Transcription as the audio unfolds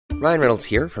Ryan Reynolds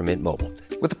here from Mint Mobile.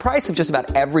 With the price of just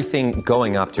about everything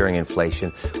going up during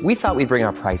inflation, we thought we'd bring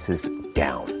our prices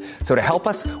down. So to help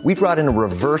us, we brought in a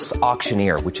reverse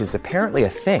auctioneer, which is apparently a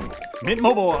thing. Mint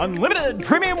Mobile Unlimited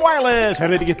Premium Wireless. How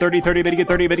to get 30, 30, bit to get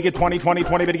 30, bit to get 20, 20,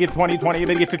 20, bit to get 20, 20,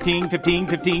 bit to get 15, 15,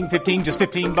 15, 15, just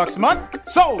 $15 a month?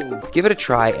 Sold! Give it a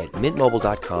try at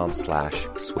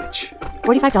mintmobile.com/switch.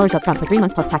 $45 up front for 3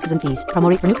 months plus taxes and fees. Promo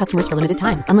rate for new customers for limited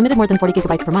time. Unlimited more than 40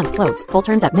 gigabytes per month. Slows full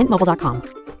terms at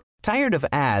mintmobile.com. Tired of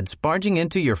ads barging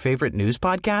into your favorite news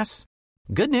podcasts?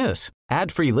 Good news.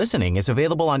 Ad-free listening is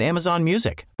available on Amazon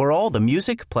Music for all the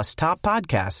music plus top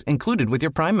podcasts included with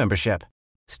your Prime membership.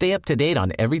 Stay up to date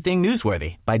on everything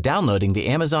newsworthy by downloading the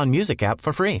Amazon Music app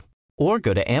for free or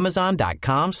go to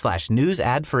amazon.com/news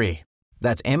ad free.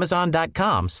 That's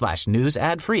amazon.com/news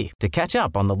ad free to catch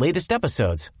up on the latest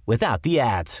episodes without the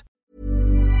ads.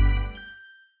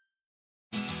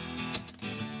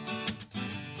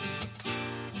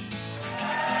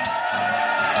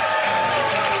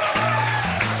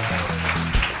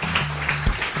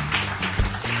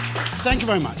 Thank you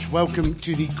very much. Welcome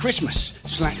to the Christmas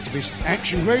Slacktivist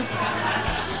Action Group.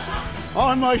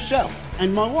 I myself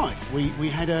and my wife, we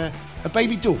had a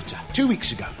baby daughter 2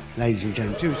 weeks ago, ladies and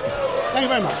gentlemen, 2 weeks ago. Thank you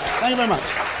very much. Thank you very much.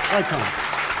 Very kind.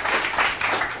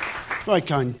 Very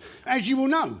kind. As you will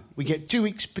know, we get 2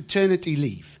 weeks paternity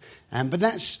leave, but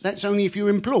that's only if you're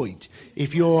employed.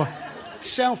 If you're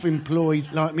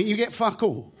self-employed like me, you get fuck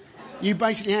all. You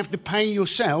basically have to pay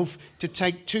yourself to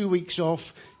take 2 weeks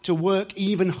off to work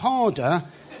even harder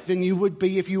than you would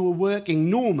be if you were working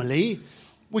normally,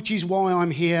 which is why I'm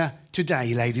here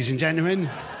today, ladies and gentlemen.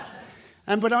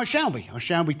 But I shall be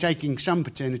taking some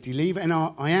paternity leave, and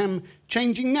I am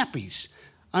changing nappies,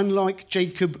 unlike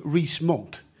Jacob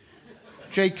Rees-Mogg.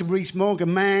 Jacob Rees-Mogg, a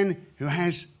man who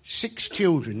has 6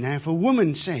 children. Now, if a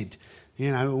woman said,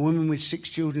 a woman with 6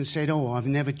 children said, "Oh, I've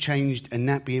never changed a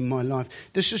nappy in my life,"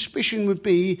 the suspicion would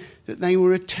be that they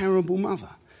were a terrible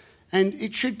mother. And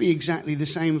it should be exactly the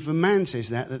same if a man says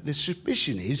that the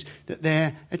suspicion is that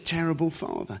they're a terrible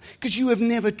father. Because you have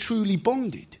never truly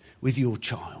bonded with your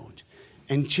child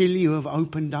until you have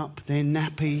opened up their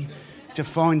nappy to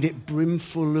find it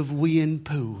brimful of wee and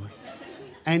poo.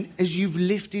 And as you've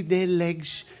lifted their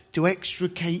legs to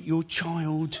extricate your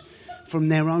child from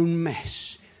their own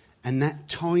mess, and that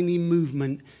tiny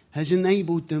movement has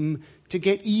enabled them to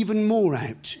get even more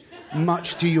out,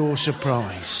 much to your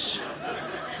surprise.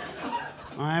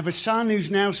 I have a son who's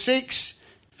now 6.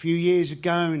 A few years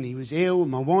ago, and he was ill,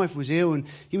 and my wife was ill, and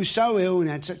he was so ill and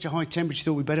had such a high temperature,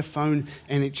 thought we'd better phone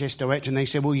NHS Direct, and they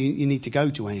said, well, you need to go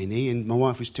to A&E, and my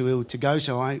wife was too ill to go,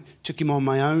 so I took him on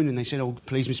my own, and they said, oh,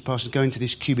 please, Mr. Parsons, go into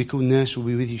this cubicle, nurse will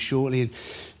be with you shortly, and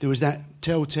there was that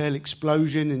telltale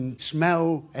explosion and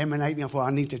smell emanating. I thought,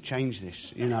 I need to change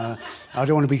this, I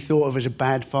don't want to be thought of as a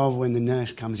bad father when the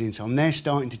nurse comes in, so I'm there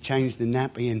starting to change the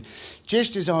nappy, and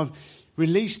just as I've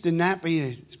released the nappy,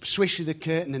 a swish of the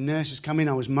curtain, the nurse has come in.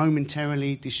 I was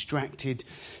momentarily distracted.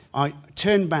 I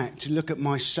turned back to look at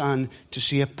my son to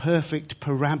see a perfect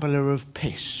parabola of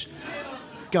piss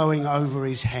going over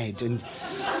his head. And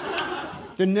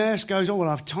the nurse goes, oh, well,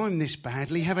 I've timed this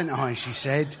badly, haven't I? She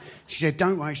said,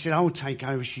 don't worry. She said, I'll take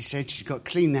over. She said, she's got a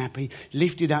clean nappy,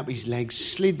 lifted up his legs,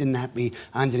 slid the nappy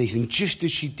underneath. And just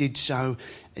as she did so,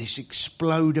 this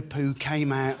exploder poo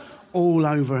came out all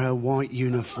over her white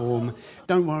uniform.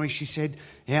 Don't worry, she said.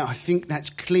 Yeah, I think that's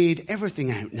cleared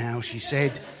everything out now, she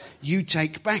said. You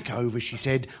take back over, she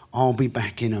said. I'll be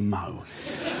back in a mo.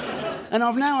 And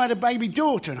I've now had a baby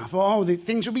daughter, and I thought,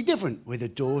 things will be different with a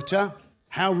daughter.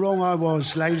 How wrong I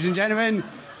was, ladies and gentlemen.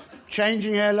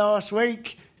 Changing her last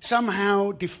week,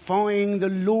 somehow defying the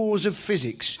laws of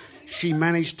physics, she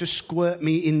managed to squirt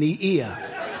me in the ear.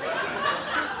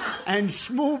 And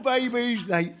small babies,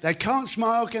 they can't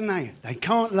smile, can they? They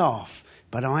can't laugh.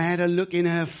 But I had a look in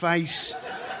her face.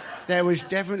 There was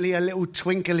definitely a little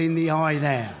twinkle in the eye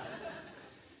there.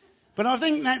 But I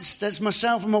think that's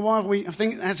myself and my wife. I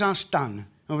think that's us done.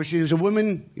 Obviously, there's a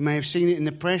woman, you may have seen it in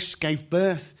the press, gave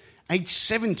birth, aged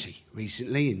 70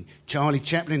 recently. And Charlie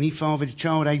Chaplin, he fathered a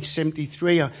child aged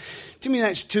 73. To me,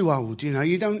 that's too old,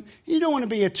 You don't want to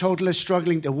be a toddler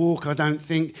struggling to walk, I don't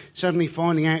think, suddenly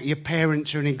finding out your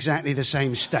parents are in exactly the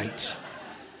same state.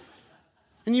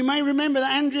 And you may remember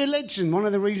that Andrea Leadsom, one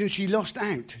of the reasons she lost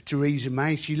out to Theresa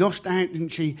May, she lost out, didn't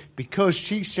she, because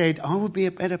she said, I would be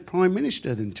a better Prime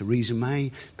Minister than Theresa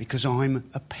May because I'm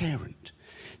a parent.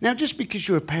 Now, just because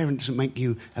you're a parent doesn't make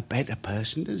you a better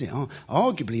person, does it?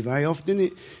 Arguably, very often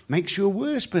it makes you a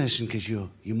worse person because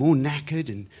you're more knackered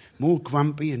and more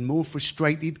grumpy and more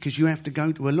frustrated because you have to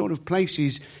go to a lot of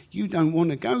places you don't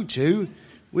want to go to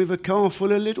with a car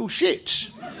full of little shits.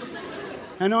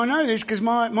 And I know this because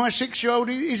my 6-year-old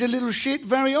is a little shit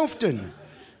very often.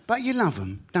 But you love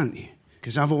them, don't you?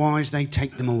 Because otherwise they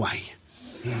take them away.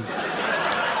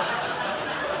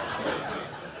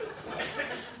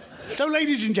 So,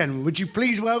 ladies and gentlemen, would you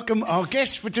please welcome our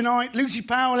guests for tonight, Lucy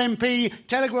Powell MP,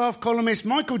 Telegraph columnist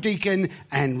Michael Deacon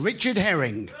and Richard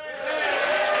Herring.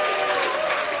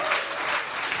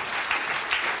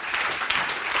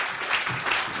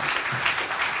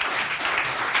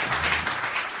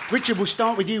 Richard, we'll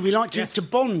start with you. We like to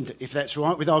bond, if that's all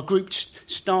right, with our group.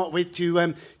 Start with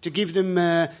to give them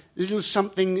a little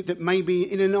something that maybe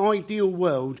in an ideal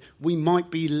world we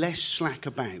might be less slack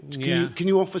about. Can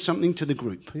you offer something to the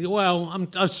group? Well,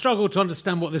 I struggle to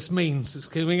understand what this means. It's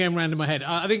going around in my head.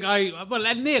 I think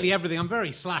nearly everything. I'm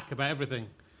very slack about everything.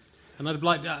 And I'd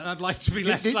like to be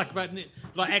less slack about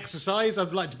exercise.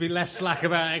 I'd like to be less slack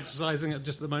about exercising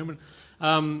just at the moment.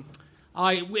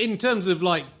 In terms of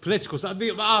political stuff,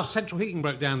 our central heating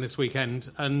broke down this weekend,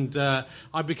 and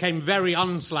I became very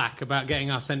unslack about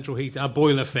getting our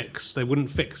boiler fixed. They wouldn't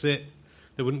fix it,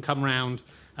 they wouldn't come round,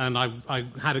 and I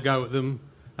had a go at them,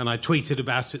 and I tweeted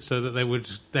about it so that they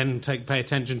would then pay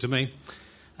attention to me.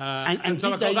 And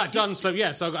so I got that done. So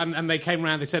and they came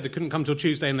round. They said they couldn't come till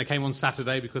Tuesday, and they came on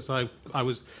Saturday because I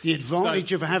was the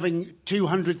advantage of having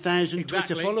 200,000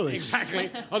 Twitter followers. Exactly.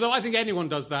 Although I think anyone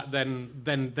does that,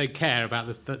 then they care about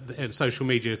the social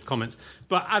media comments.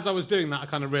 But as I was doing that, I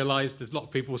kind of realised there's a lot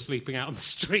of people sleeping out on the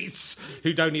streets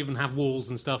who don't even have walls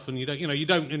and stuff, and you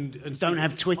don't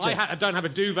have Twitter. I don't have a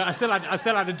duvet. I still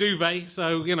had a duvet.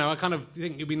 So I kind of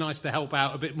think it'd be nice to help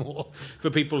out a bit more for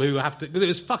people who have to, because it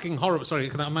was fucking horrible. Sorry.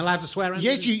 Am I allowed to swear?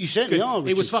 Yes, you certainly are,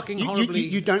 Richard. It was fucking horribly...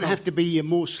 You don't have to be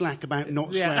more slack about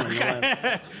not swearing.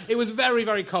 It was very,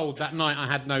 very cold that night. I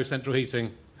had no central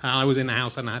heating. I was in the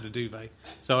house and I had a duvet.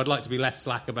 So I'd like to be less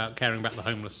slack about caring about the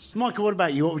homeless. Michael, what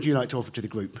about you? What would you like to offer to the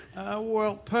group?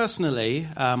 Well, personally,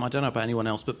 I don't know about anyone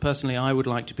else, but personally I would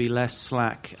like to be less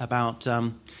slack about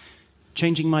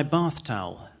changing my bath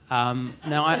towel. Now,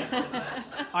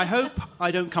 I hope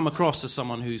I don't come across as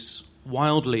someone who's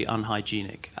wildly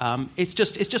unhygienic. It's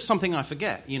just something I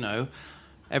forget,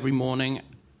 Every morning,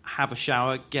 have a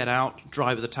shower, get out,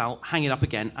 dry with the towel, hang it up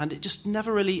again, and it just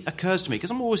never really occurs to me,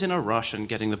 because I'm always in a rush and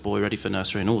getting the boy ready for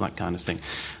nursery and all that kind of thing,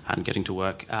 and getting to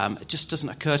work. It just doesn't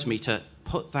occur to me to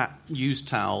put that used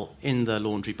towel in the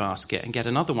laundry basket and get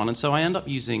another one, and so I end up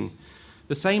using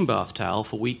the same bath towel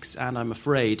for weeks, and I'm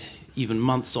afraid even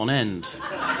months on end,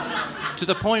 to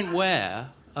the point where...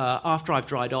 after I've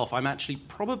dried off, I'm actually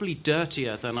probably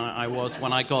dirtier than I was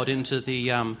when I got into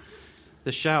the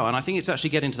shower. And I think it's actually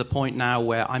getting to the point now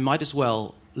where I might as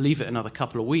well leave it another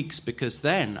couple of weeks, because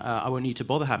then I won't need to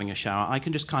bother having a shower. I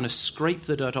can just kind of scrape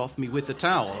the dirt off me with the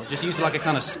towel. Just use it like a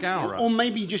kind of scourer. Or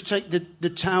maybe you just take the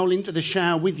towel into the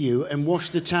shower with you and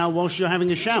wash the towel whilst you're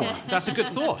having a shower. That's a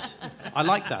good thought. I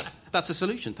like that. That's a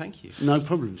solution. Thank you. No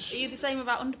problems. Are you the same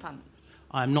about underpants?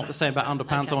 I'm not the same about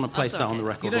underpants. Okay, I want to place that on the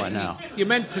record right now. You're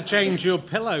meant to change your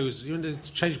pillows. You're meant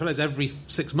to change pillows every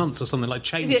 6 months or something.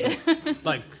 Change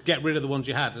them. Get rid of the ones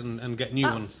you had and get new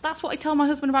ones. That's what I tell my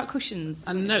husband about cushions.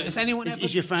 And no, is anyone ever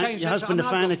your husband a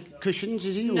fan of cushions?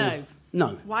 Is he? No.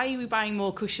 No. Why are we buying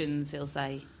more cushions? He'll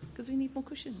say, because we need more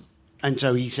cushions. And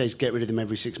so he says, get rid of them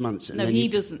every 6 months. And no, he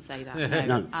doesn't say that.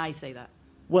 No, I say that.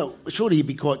 Well, surely he'd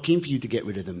be quite keen for you to get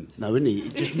rid of them, though, wouldn't he?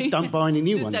 Just don't buy any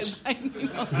new ones. Don't buy new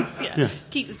ones. Yeah.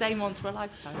 Keep the same ones for a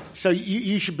lifetime. So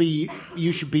you should be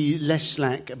less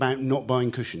slack about not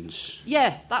buying cushions.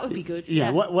 Yeah, that would be good.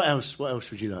 Yeah. What else? What else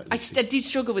would you like? I did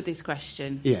struggle with this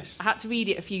question. Yes. I had to read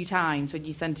it a few times when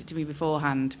you sent it to me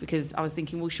beforehand, because I was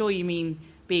thinking, well, sure, you mean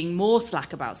being more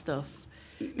slack about stuff.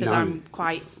 Because I'm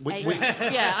quite...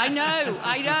 Yeah, I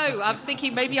know. I'm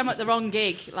thinking maybe I'm at the wrong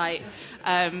gig.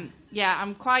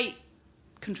 I'm quite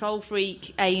control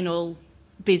freak, anal,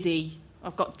 busy.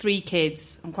 I've got 3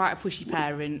 kids. I'm quite a pushy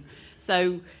parent.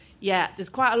 So, there's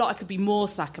quite a lot I could be more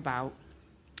slack about.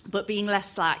 But being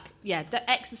less slack, the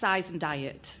exercise and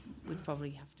diet would probably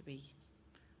have to be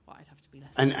what I'd have to be less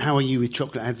And slack. how are you with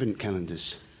chocolate advent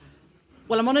calendars?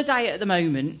 Well, I'm on a diet at the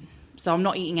moment. So I'm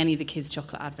not eating any of the kids'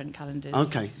 chocolate advent calendars.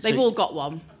 Okay. They've all got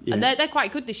one. Yeah. And they're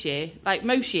quite good this year. Like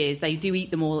most years, they do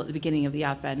eat them all at the beginning of the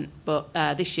advent. But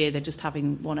this year, they're just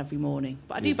having one every morning.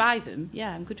 But I do buy them.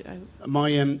 Yeah, I'm good.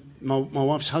 My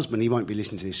wife's husband, he won't be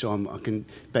listening to this, so I can...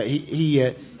 But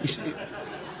he's...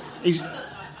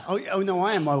 Oh no,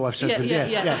 I am my wife's husband.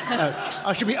 Yeah.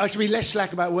 I should be less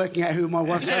slack about working out who my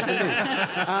wife's husband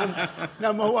is.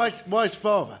 No, my wife's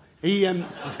father. He Freud.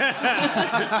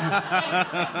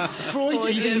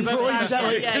 You think Freud? Is that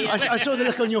what? I saw the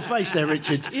look on your face there,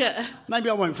 Richard. Yeah. Maybe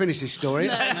I won't finish this story.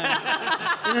 No.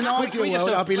 In an ideal world,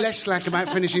 I'll be less slack about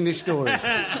finishing this story.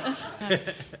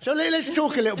 So let's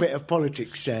talk a little bit of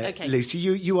politics, okay. Lucy.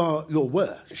 You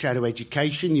were Shadow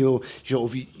Education. You're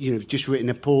sort of just written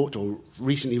a report or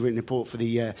recently written a report for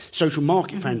the Social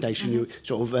Market Foundation. Your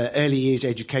sort of early years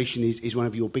education is one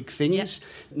of your big things.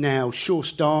 Yep. Now, Sure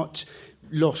Start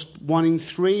lost 1 in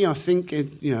 3, I think.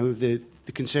 The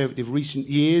Conservative recent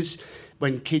years.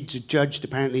 When kids are judged,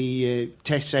 apparently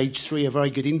tests age 3 are a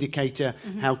very good indicator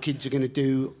how kids are going to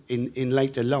do in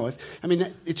later life. I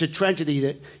mean, it's a tragedy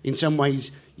that in some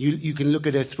ways you can look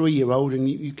at a 3-year-old and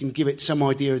you can give it some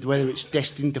idea of whether it's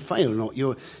destined to fail or not.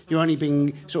 You're only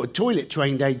being sort of toilet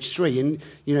trained age 3, and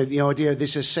the idea of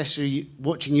this assessor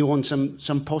watching you on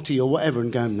some potty or whatever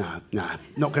and going, no,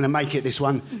 not going to make it this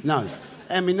one. No,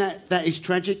 I mean that is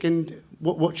tragic. And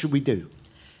what should we do?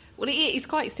 Well, it's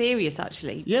quite serious,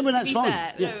 actually. Yeah, but that's fine.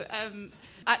 Fair, yeah.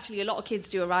 Actually, a lot of kids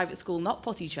do arrive at school not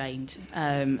potty trained,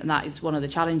 and that is one of the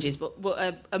challenges. But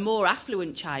a more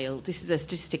affluent child, this is a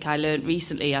statistic I learned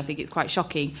recently, I think it's quite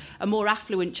shocking, a more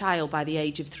affluent child by the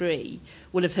age of 3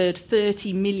 will have heard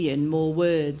 30 million more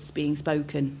words being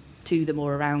spoken to them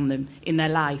or around them in their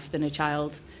life than a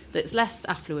child that's less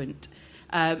affluent.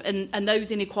 And those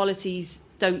inequalities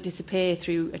don't disappear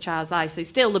through a child's life. So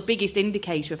still the biggest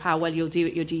indicator of how well you'll do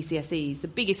at your GCSEs, the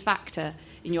biggest factor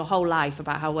in your whole life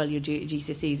about how well you'll do at your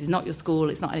GCSEs is not your school,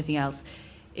 it's not anything else.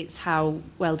 It's how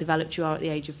well developed you are at the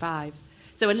age of 5.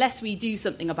 So unless we do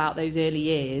something about those early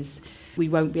years, we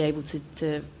won't be able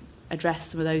to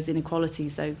address some of those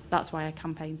inequalities. So that's why I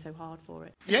campaign so hard for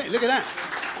it. Yeah, look at that.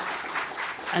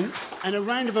 And a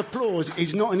round of applause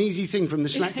is not an easy thing from the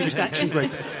Slacktivist Action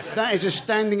Group. That is a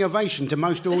standing ovation to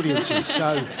most audiences.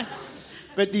 So,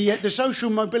 but the Social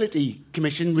Mobility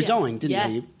Commission resigned,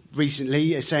 didn't they,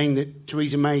 recently, saying that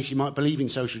Theresa May, she might believe in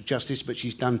social justice, but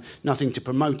she's done nothing to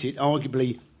promote it.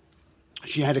 Arguably,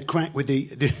 she had a crack with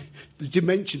the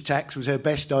dementia tax was her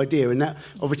best idea, and that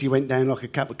obviously went down like a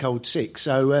cup of cold sick.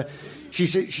 So she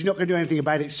said she's not going to do anything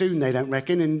about it soon, they don't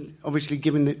reckon, and obviously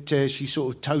given that she's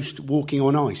sort of toast walking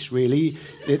on ice, really,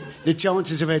 the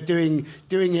chances of her doing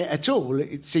it at all,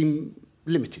 it seem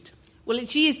limited. Well,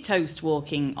 she is toast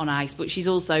walking on ice, but she's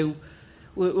also...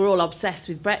 We're all obsessed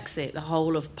with Brexit, the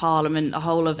whole of Parliament, the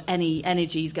whole of any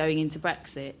energies going into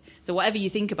Brexit. So whatever you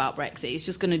think about Brexit, it's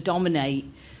just going to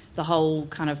dominate the whole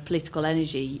kind of political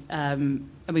energy.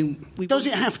 Does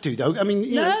it have to, though? I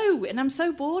mean, no, and I'm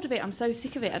so bored of it. I'm so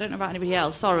sick of it. I don't know about anybody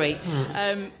else. Sorry,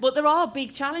 but there are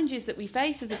big challenges that we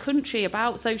face as a country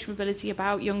about social mobility,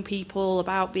 about young people,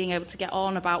 about being able to get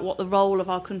on, about what the role of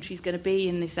our country is going to be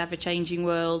in this ever-changing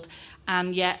world,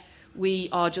 and yet we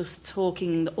are just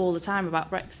talking all the time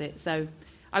about Brexit. So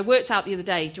I worked out the other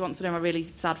day. Do you want to know my really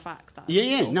sad fact? That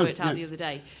I worked out the other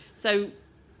day. So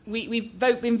we've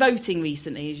been voting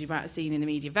recently, as you might have seen in the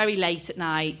media, very late at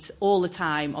night, all the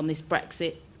time, on this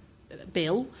Brexit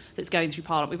bill that's going through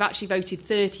Parliament. We've actually voted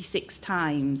 36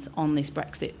 times on this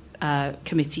Brexit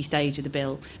committee stage of the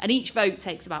bill, and each vote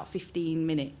takes about 15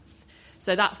 minutes.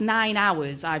 So that's 9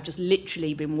 hours I've just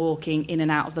literally been walking in and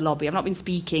out of the lobby. I've not been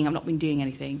speaking, I've not been doing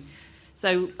anything.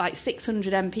 So,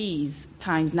 600 MPs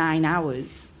times 9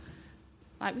 hours.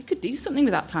 We could do something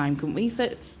with that time, couldn't we?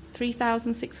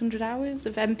 3,600 hours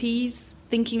of MPs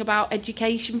thinking about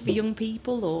education for young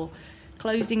people, or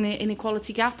closing the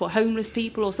inequality gap, or homeless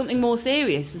people, or something more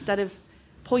serious, instead of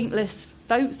pointless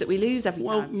votes that we lose every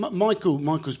time. Well,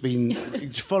 Michael's been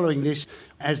following this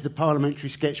as the parliamentary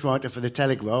sketch writer for The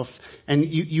Telegraph, and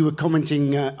you were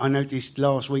commenting, I noticed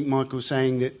last week, Michael,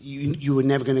 saying that you were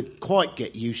never going to quite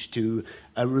get used to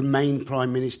a Remain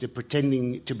Prime Minister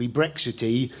pretending to be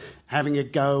Brexity, having a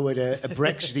go at a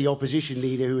Brexity opposition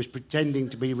leader who was pretending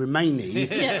to be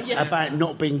Remainy about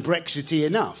not being Brexity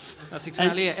enough. That's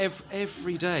exactly it.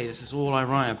 Every day, this is all I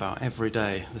write about. Every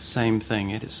day, the same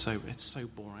thing. It's so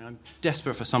boring. I'm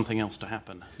desperate for something else to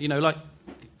happen. Like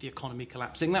the economy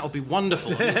collapsing. That would be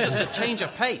wonderful. Just a change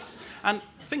of pace. And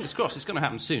fingers crossed, it's going to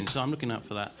happen soon. So I'm looking out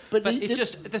for that. But it's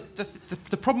just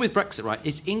the problem with Brexit, right?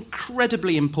 It's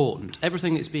incredibly important.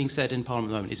 Everything that's being said in Parliament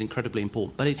at the moment is incredibly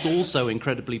important, but it's also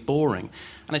incredibly boring.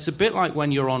 And it's a bit like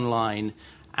when you're online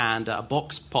and a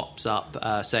box pops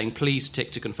up saying, please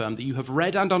tick to confirm that you have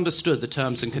read and understood the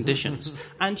terms and conditions.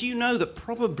 And you know that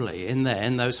probably in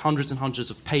those hundreds and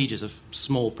hundreds of pages of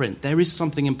small print, there is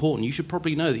something important. You should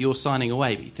probably know that you're signing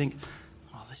away, but you think,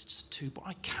 this is just too...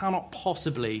 I cannot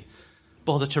possibly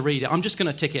bother to read it. I'm just going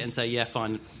to tick it and say, yeah,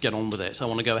 fine, get on with it. I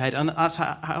want to go ahead. And that's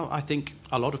how I think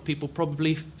a lot of people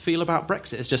probably feel about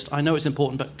Brexit. It's just, I know it's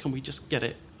important, but can we just get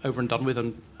it over and done with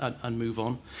and move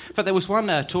on. In fact, there was one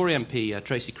Tory MP,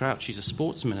 Tracy Crouch, she's a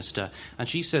sports minister, and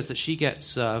she says that she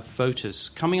gets voters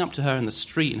coming up to her in the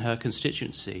street in her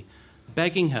constituency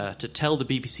begging her to tell the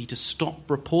BBC to stop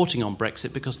reporting on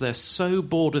Brexit because they're so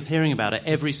bored of hearing about it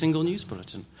every single news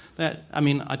bulletin. I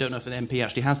mean, I don't know if an MP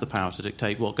actually has the power to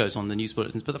dictate what goes on in the news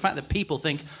bulletins, but the fact that people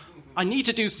think, I need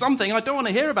to do something, I don't want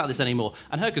to hear about this anymore.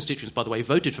 And her constituents, by the way,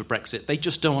 voted for Brexit. They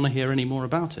just don't want to hear any more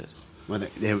about it. Well,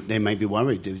 they may be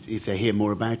worried if they hear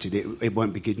more about it, it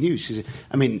won't be good news.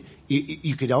 I mean,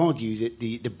 you could argue that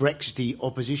the Brexit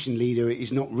opposition leader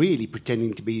is not really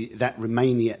pretending to be that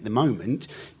Remainy at the moment,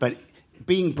 but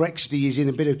being Brexit is in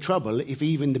a bit of trouble if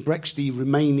even the Brexit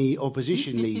Remainy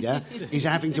opposition leader is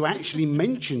having to actually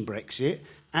mention Brexit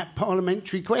at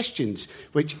parliamentary questions,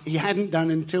 which he hadn't done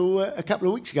until a couple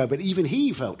of weeks ago. But even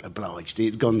he felt obliged.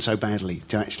 It had gone so badly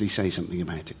to actually say something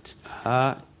about it.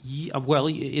 Well,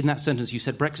 in that sentence, you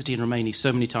said Brexit and Remainy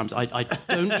so many times. I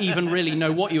don't even really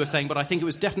know what you were saying, but I think it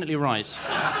was definitely right.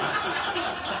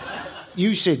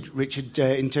 You said, Richard,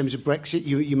 in terms of Brexit,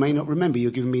 you may not remember.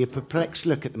 You're giving me a perplexed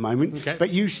look at the moment. Okay. But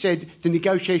you said the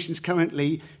negotiations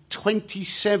currently,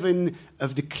 27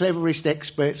 of the cleverest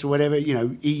experts or whatever,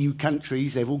 EU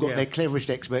countries, they've all got their cleverest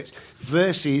experts,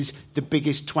 versus the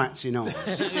biggest twats in arms.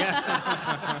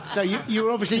 So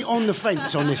you're obviously on the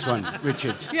fence on this one,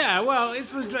 Richard. Yeah, well,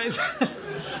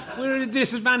 we're at a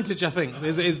disadvantage, I think,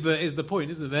 is the point,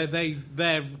 isn't it?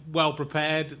 They're well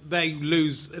prepared. They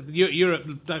lose.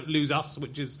 Europe don't lose us,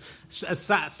 which is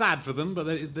sad for them, but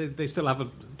they still have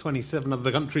 27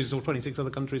 other countries or 26 other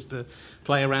countries to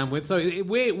play around with. So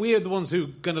we're the ones who are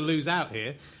going to lose out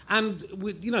here. And,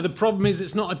 the problem is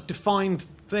it's not a defined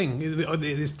thing.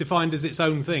 It's defined as its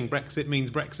own thing. Brexit means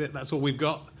Brexit. That's all we've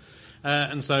got.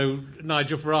 And so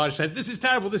Nigel Farage says, this is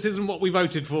terrible. This isn't what we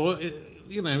voted for.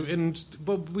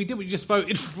 But we just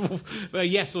voted for a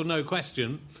yes or no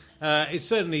question. It's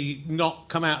certainly not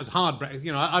come out as hard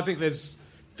Brexit. I think there's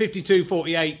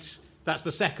 52-48. That's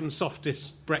the second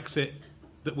softest Brexit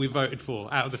that we voted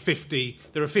for. Out of the 50,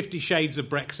 there are 50 shades of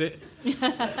Brexit.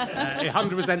 100%,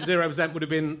 0% would have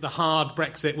been the hard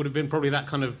Brexit, would have been probably that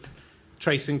kind of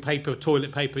tracing paper,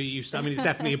 toilet paper you used to... I mean, it's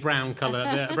definitely a brown colour,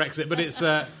 Brexit, but it's...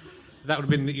 that would have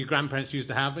been that your grandparents used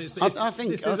to have. I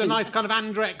think this is a nice kind of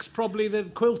Andrex, probably the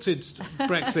quilted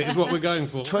Brexit is what we're going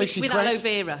for. With aloe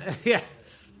vera. Yeah.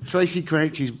 Tracy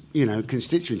Crouch's,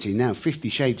 constituency now, 50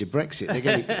 shades of Brexit.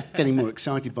 They're getting more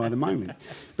excited by the moment.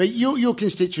 But your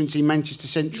constituency, Manchester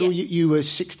Central, you were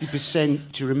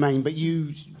 60% to remain, but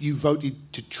you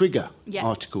voted to trigger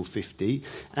Article 50.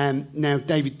 Now,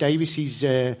 David Davis,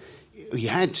 he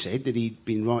had said that he'd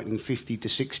been writing 50 to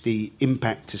 60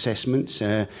 impact assessments,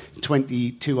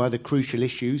 22 other crucial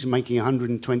issues, making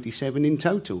 127 in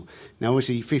total. Now,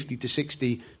 obviously, 50 to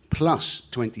 60 plus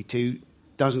 22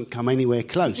 doesn't come anywhere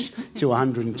close to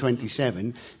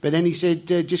 127. But then he said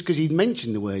just because he'd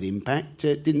mentioned the word impact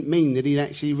didn't mean that he'd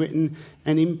actually written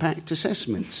an impact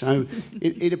assessment. So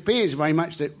it appears very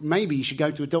much that maybe he should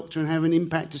go to a doctor and have an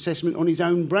impact assessment on his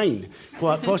own brain,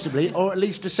 quite possibly, or at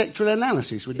least a sectoral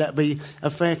analysis. Would that be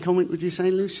a fair comment, would you say,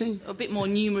 Lucy? A bit more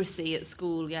numeracy at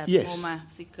school, yes. More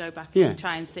maths. You could go back and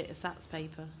try and sit a SATs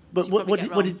paper. But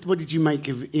what did you make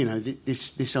of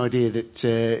this idea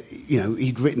that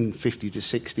he'd written 50 to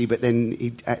 60, but then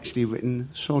he'd actually written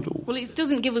sod all? Well, it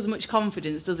doesn't give us much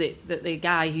confidence, does it, that the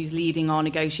guy who's leading our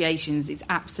negotiations is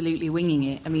absolutely winging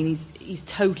it. I mean, he's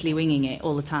totally winging it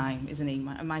all the time, isn't he?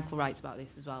 And Michael writes about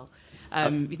this as well.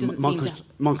 He doesn't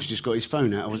Michael's just got his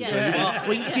phone out. I wasn't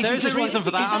saying. There's a reason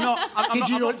for that. Do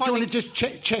you want to just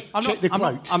check the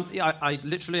quote?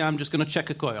 I'm just going to check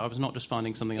a quote. I was not just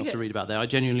finding something else to read about there. I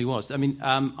genuinely was. I mean,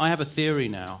 I have a theory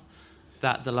now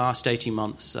that the last 18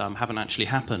 months haven't actually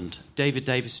happened. David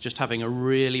Davis is just having a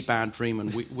really bad dream,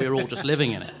 and we're all just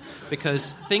living in it.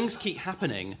 Because things keep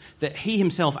happening that he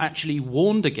himself actually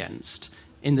warned against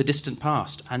in the distant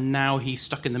past, and now he's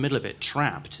stuck in the middle of it,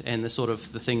 trapped in the sort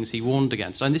of the things he warned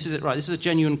against. And this is it, right? This is a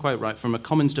genuine quote, right, from a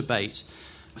Commons debate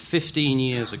 15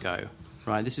 years ago,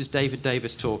 right? This is David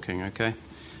Davis talking, okay?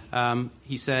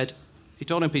 He said... He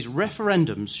told MPs,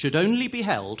 referendums should only be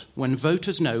held when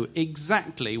voters know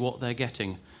exactly what they're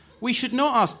getting. We should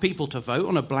not ask people to vote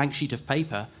on a blank sheet of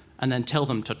paper and then tell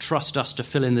them to trust us to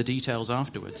fill in the details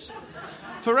afterwards.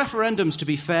 For referendums to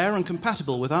be fair and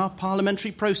compatible with our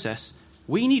parliamentary process,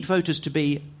 we need voters to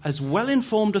be as well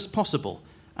informed as possible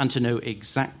and to know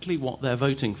exactly what they're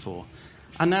voting for.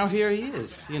 And now here he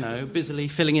is, busily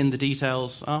filling in the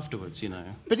details afterwards,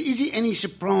 But is it any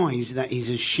surprise that he's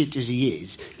as shit as he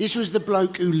is? This was the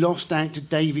bloke who lost out to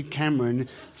David Cameron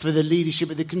for the leadership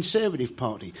of the Conservative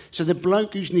Party. So the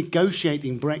bloke who's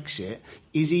negotiating Brexit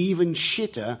is even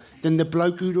shitter than the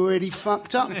bloke who'd already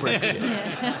fucked up Brexit.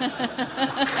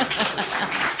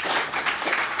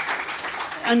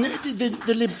 And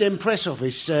the Lib Dem press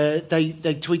office, they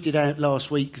tweeted out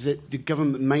last week that the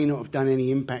government may not have done any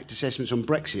impact assessments on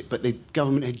Brexit, but the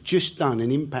government had just done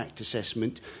an impact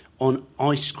assessment on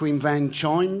ice cream van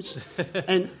chimes.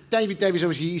 And David Davis,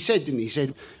 obviously, he said, didn't he? He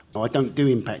said, I don't do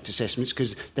impact assessments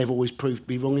because they've always proved to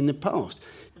be wrong in the past.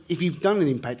 If you've done an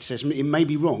impact assessment, it may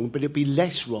be wrong, but it'd be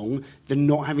less wrong than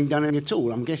not having done any at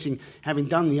all. I'm guessing, having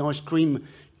done the ice cream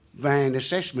van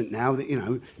assessment now,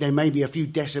 that there may be a few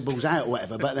decibels out or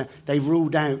whatever, but they've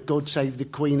ruled out God Save the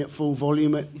Queen at full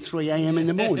volume at 3 a.m. in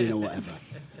the morning or whatever.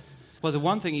 Well, the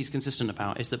one thing he's consistent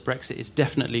about is that Brexit is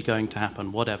definitely going to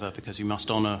happen, whatever, because you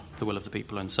must honour the will of the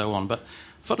people and so on. But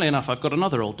funnily enough, I've got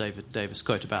another old David Davis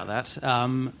quote about that.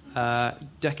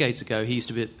 Decades ago, he used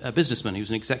to be a businessman. He was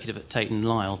an executive at Tate &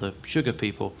 Lyle, the sugar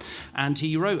people. And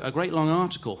he wrote a great long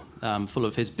article full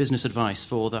of his business advice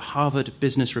for the Harvard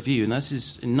Business Review. And this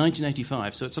is in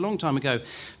 1985, so it's a long time ago.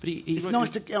 But it's nice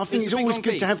I think it's always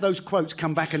good to have those quotes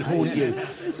come back and haunt you.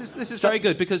 This is very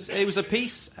good, because it was a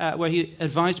piece where he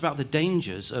advised about the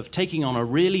dangers of taking on a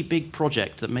really big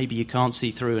project that maybe you can't see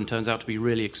through and turns out to be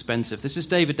really expensive. This is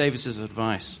David Davis's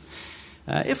advice.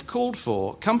 If called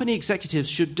for, company executives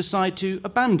should decide to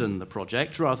abandon the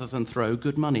project rather than throw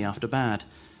good money after bad.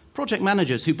 Project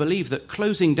managers who believe that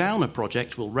closing down a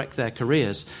project will wreck their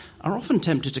careers are often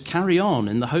tempted to carry on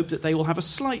in the hope that they will have a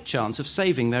slight chance of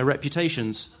saving their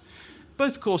reputations.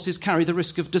 Both courses carry the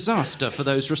risk of disaster for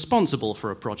those responsible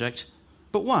for a project,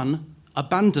 but one,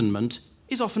 abandonment,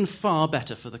 is often far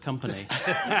better for the company.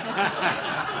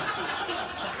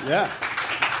 Yeah.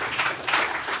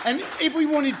 And if we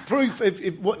wanted proof of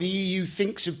what the EU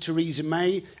thinks of Theresa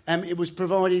May, it was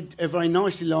provided very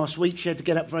nicely last week. She had to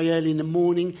get up very early in the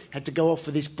morning, had to go off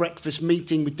for this breakfast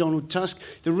meeting with Donald Tusk.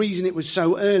 The reason it was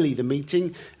so early, the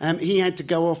meeting, he had to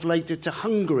go off later to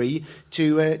Hungary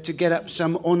to get up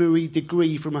some honorary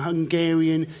degree from a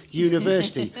Hungarian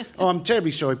university. Oh, I'm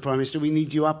terribly sorry, Prime Minister, we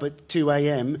need you up at 2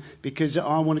 a.m. because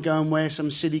I want to go and wear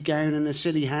some silly gown and a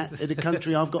silly hat at a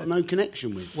country I've got no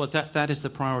connection with. Well, that is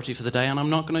the priority for the day, and I'm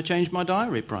not going to change my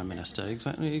diary, Prime Minister.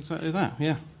 Exactly that,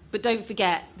 yeah. But don't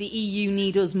forget, the EU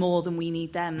need us more than we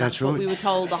need them. That's what right. we were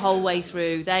told the whole way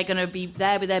through. They're going to be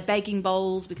there with their begging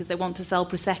bowls because they want to sell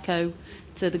Prosecco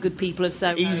to the good people of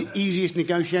Soho. Easiest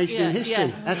negotiation in history.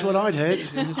 Yeah. That's what I'd heard.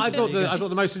 I thought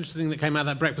the most interesting thing that came out of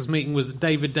that breakfast meeting was that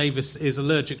David Davis is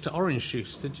allergic to orange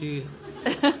juice. Did you?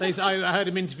 I heard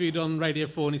him interviewed on Radio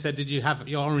 4 and he said, "Did you have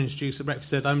your orange juice at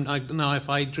breakfast?" He said, "No, if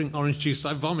I drink orange juice,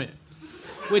 I vomit."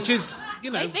 Which is,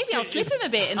 maybe I'll slip him a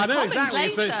bit in the comments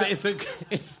exactly. later.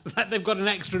 It's that they've got an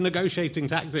extra negotiating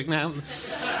tactic now.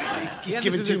 He's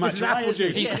given too much away,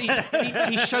 hasn't he?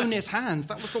 He's shown his hand.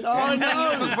 That was the one thing he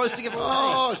wasn't supposed to give away.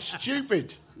 Oh,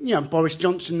 stupid. Boris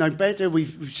Johnson no better.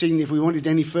 We've seen, if we wanted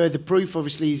any further proof,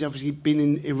 he's been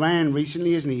in Iran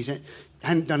recently, hasn't he? He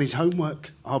hadn't done his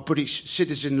homework. Our British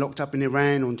citizen locked up in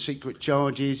Iran on secret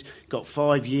charges, got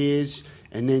 5 years.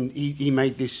 And then he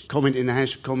made this comment in the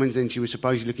House of Commons, and she was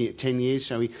supposedly looking at 10 years,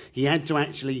 so he had to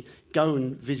actually go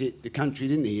and visit the country,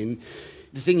 didn't he? And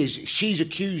the thing is, she's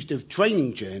accused of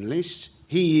training journalists.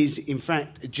 He is, in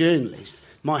fact, a journalist.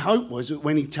 My hope was that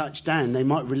when he touched down, they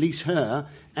might release her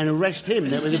and arrest him.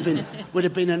 That would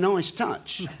have been a nice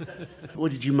touch.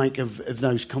 What did you make of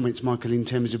those comments, Michael, in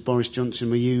terms of Boris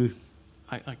Johnson? Were you...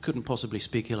 I couldn't possibly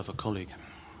speak ill of a colleague.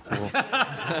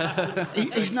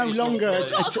 He's no longer a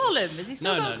column. Is he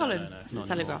still got a column? No,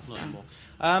 Telegraph. not anymore.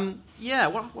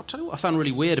 I'll tell you what I found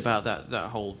really weird about that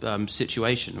whole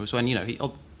situation was when he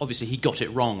obviously he got it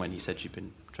wrong when he said she'd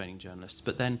been training journalists,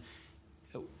 but then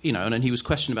and then he was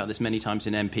questioned about this many times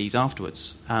in MPs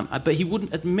afterwards, but he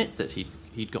wouldn't admit that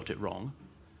he'd got it wrong.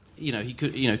 He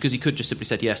could, because he could just simply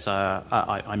said, yes,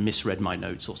 I misread my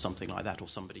notes or something like that, or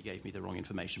somebody gave me the wrong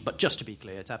information. But just to be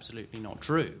clear, it's absolutely not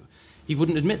true. He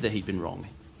wouldn't admit that he'd been wrong.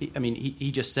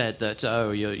 He just said that,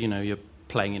 you're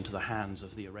playing into the hands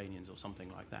of the Iranians or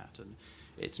something like that, and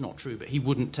it's not true. But he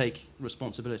wouldn't take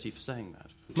responsibility for saying that.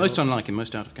 Most unlike him,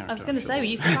 most out of character. I was going to say, were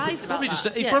you surprised about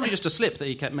that? It's probably just a slip that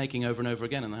he kept making over and over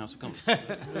again in the House of Commons.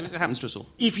 It happens to us all.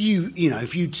 If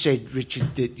you'd said,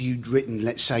 Richard, that you'd written,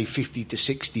 let's say, 50 to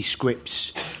 60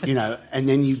 scripts you know, and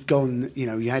then you'd gone, you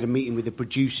know, you had a meeting with the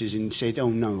producers and said, oh,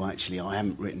 no, actually, I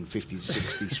haven't written 50 to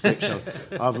 60 scripts.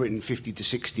 I've written 50 to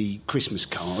 60 Christmas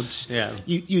cards. Yeah.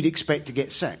 You'd expect to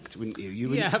get sacked, wouldn't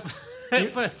you? Yeah.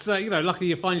 But, you know, luckily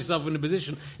you find yourself in a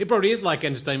position... It probably is like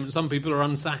entertainment. Some people are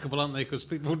unsackable, aren't they? Because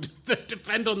people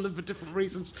depend on them for different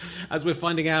reasons, as we're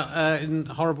finding out in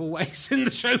horrible ways in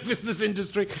the show business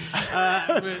industry.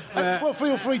 Well,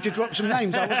 feel free to drop some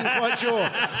names. I wasn't quite sure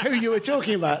who you were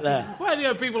talking about there. Well, you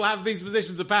know, people have these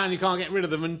positions of power and you can't get rid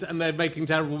of them, and they're making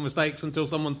terrible mistakes until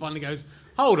someone finally goes,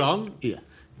 hold on. Yeah.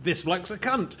 This bloke's a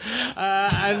cunt.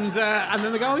 And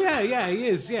then they go, oh, yeah, he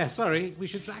is. Yeah, sorry, we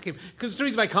should sack him. Because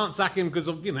Theresa May can't sack him because,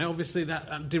 you know, obviously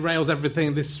that derails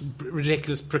everything, this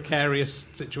ridiculous, precarious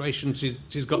situation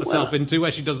she's got herself into,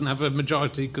 where she doesn't have a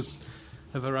majority because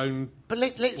of her own... But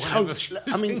let's hope...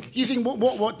 I mean, you think,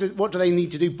 what do they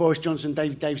need to do, Boris Johnson and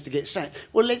David Davis, to get sacked?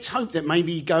 Well, let's hope that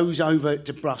maybe he goes over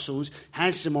to Brussels,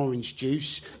 has some orange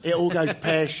juice, it all goes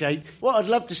pear-shaped. Well, I'd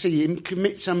love to see him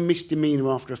commit some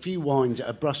misdemeanour after a few wines at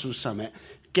a Brussels summit,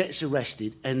 gets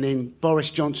arrested, and then Boris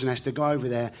Johnson has to go over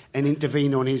there and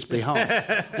intervene on his behalf.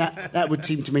 that would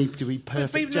seem to me to be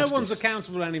perfect justice. No one's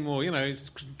accountable anymore. You know,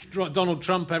 it's Donald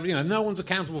Trump. You know, no one's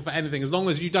accountable for anything as long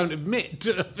as you don't admit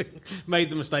to having made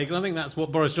the mistake. And I think that's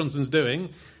what Boris Johnson's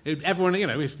doing. Everyone, you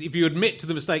know, if you admit to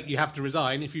the mistake, you have to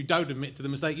resign. If you don't admit to the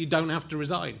mistake, you don't have to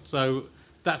resign. So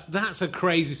that's a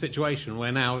crazy situation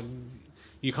where now...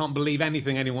 You can't believe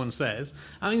anything anyone says.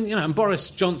 I mean, you know, and Boris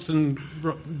Johnson,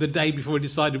 the day before he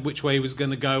decided which way he was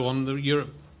going to go on the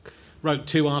Europe, wrote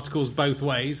 2 articles both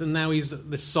ways, and now he's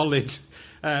this solid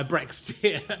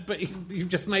Brexiteer. But you've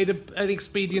just made an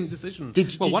expedient decision.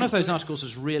 One of those articles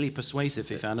was really persuasive,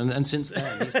 he found, and since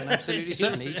then he's been absolutely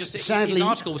certain. Sadly, his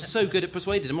article was so good it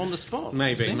persuaded him on the spot.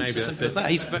 Maybe that's it.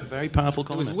 He's a very powerful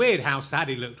columnist. It was weird how sad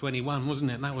he looked when he won,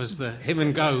 wasn't it? That was him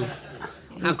and Gove.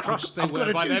 How crushed they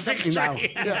were by their victory. Now.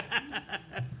 Yeah.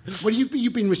 Well,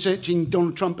 you've been researching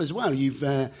Donald Trump as well. You've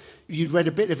read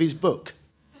a bit of his book.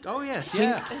 Oh, yes,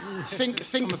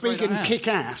 Think big and kick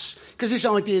ass. Because this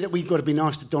idea that we've got to be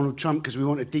nice to Donald Trump because we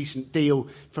want a decent deal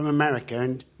from America.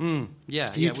 And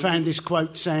you'd found this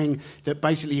quote saying that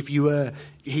basically if you were...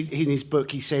 In his book,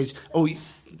 he says,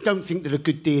 don't think that a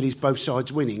good deal is both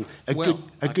sides winning. A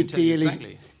good deal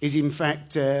is in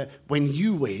fact when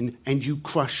you win and you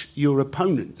crush your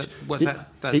opponent.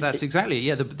 That's exactly it.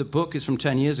 Yeah, the book is from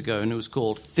 10 years ago and it was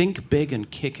called Think Big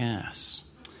and Kick Ass.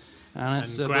 And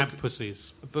grab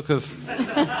pussies. A book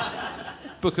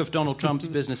of Donald Trump's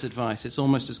business advice. It's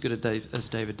almost as good as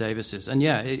David Davis's. And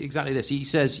yeah, exactly this. He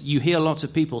says, you hear lots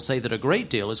of people say that a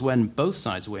great deal is when both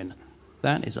sides win.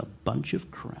 That is a bunch of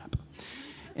crap.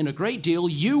 In a great deal,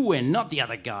 you win, not the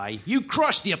other guy. You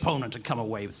crush the opponent and come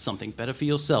away with something better for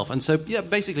yourself. And so, yeah,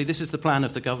 basically, this is the plan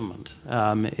of the government,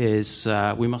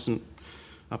 we mustn't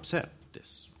upset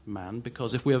this man,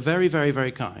 because if we are very, very,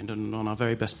 very kind and on our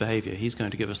very best behaviour, he's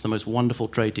going to give us the most wonderful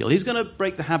trade deal. He's going to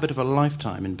break the habit of a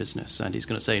lifetime in business, and he's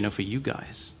going to say, no, for you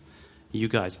guys,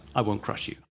 I won't crush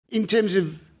you. In terms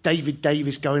of David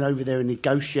Davis going over there and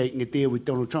negotiating a deal with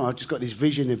Donald Trump, I've just got this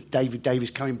vision of David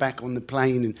Davis coming back on the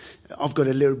plane and I've got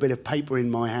a little bit of paper in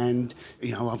my hand.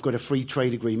 You know, I've got a free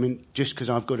trade agreement. Just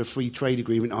because I've got a free trade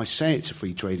agreement, I say it's a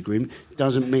free trade agreement,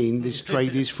 doesn't mean this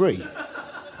trade is free.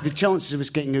 The chances of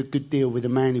us getting a good deal with a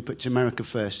man who puts America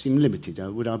first seem limited.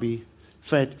 Would I be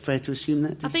fair to assume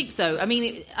that? I think so. I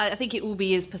mean, I think it will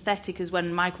be as pathetic as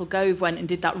when Michael Gove went and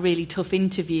did that really tough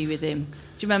interview with him.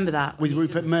 Do you remember that? With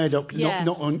Rupert Murdoch,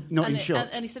 not in shot.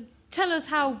 And he said, tell us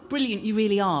how brilliant you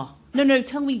really are. No,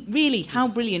 tell me really, how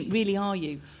brilliant really are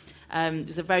you? It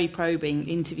was a very probing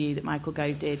interview that Michael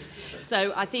Gove did.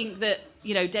 So I think that,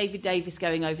 you know, David Davis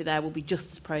going over there will be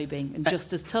just as probing and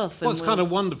just as tough. What's kind of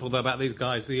wonderful, though, about these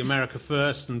guys, the America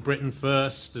First and Britain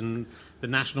First and the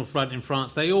National Front in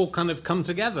France, they all kind of come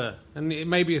together. And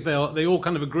maybe they all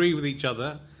kind of agree with each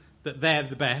other that they're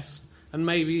the best. And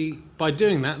maybe by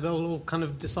doing that, they'll all kind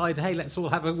of decide, hey, let's all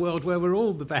have a world where we're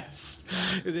all the best.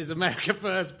 Because it's America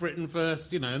First, Britain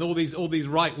First, you know, and all these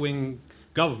right-wing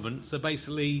governments are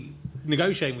basically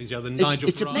negotiating with each other. Nigel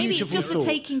Farage. Maybe it's just the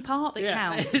taking part that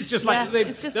counts. It's just like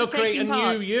they'll create a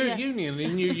new union, a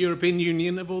new European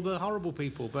Union of all the horrible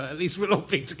people, but at least we'll all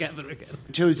be together again.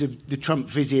 In terms of the Trump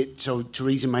visit, so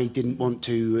Theresa May didn't want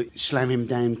to slam him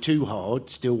down too hard,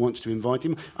 still wants to invite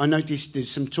him. I noticed there's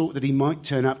some talk that he might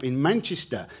turn up in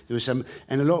Manchester. There was and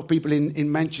a lot of people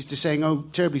in Manchester saying, oh,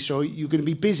 terribly sorry, you're going to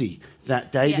be busy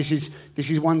that day. Yeah. This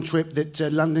is one trip that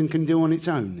London can do on its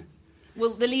own.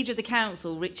 Well, the leader of the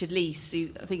council, Richard Leese, who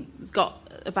I think has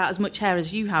got about as much hair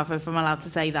as you have, if I'm allowed to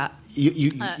say that.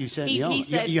 You certainly are. He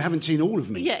said, you haven't seen all of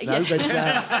me, though. Yeah. But,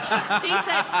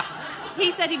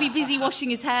 He said he'd be busy washing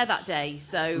his hair that day,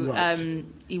 so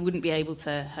he wouldn't be able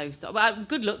to host. But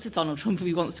good luck to Donald Trump if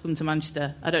he wants to come to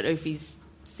Manchester. I don't know if he's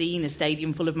seen a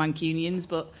stadium full of Mancunians,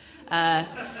 but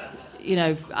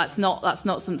that's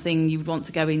not something you'd want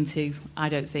to go into, I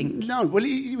don't think. No, well,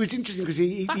 it was interesting because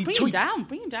he bring him down.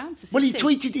 He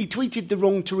tweeted the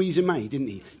wrong Theresa May, didn't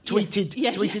he?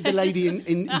 Tweeted the lady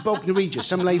in Bognor Regis,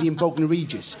 some lady in Bognor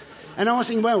Regis. And I was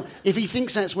thinking, well, if he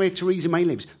thinks that's where Theresa May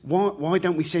lives, why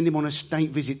don't we send him on a state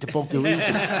visit to Bognor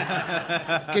Regis?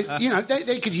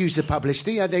 They could use the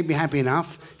publicity. They'd be happy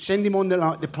enough. Send him on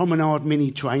the Promenade mini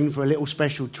train for a little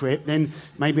special trip. Then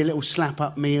maybe a little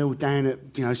slap-up meal down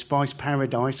at Spice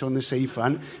Paradise on the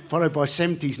seafront, followed by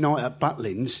 70s night at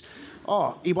Butlins.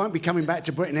 Oh, he won't be coming back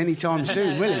to Britain anytime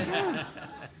soon, will he?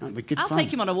 That'd be good fun. I'll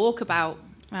take him on a walkabout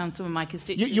around some of my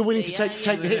constituencies. You're willing to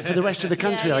take the hit for the rest of the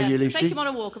country, are you, Lucy? Take him on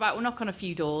a walkabout. We'll knock on a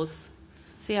few doors,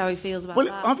 see how he feels about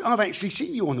that. Well, I've actually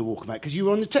seen you on the walkabout because you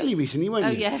were on the telly recently,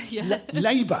 weren't you? Oh, yeah.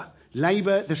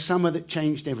 Labour, the summer that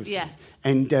changed everything. Yeah.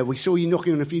 And we saw you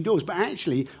knocking on a few doors. But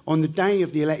actually, on the day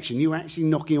of the election, you were actually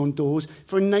knocking on doors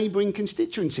for a neighbouring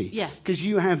constituency. Yeah. Because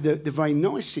you have the very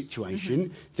nice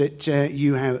situation that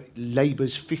you have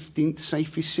Labour's 15th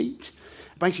safest seat.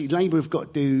 Basically, Labour have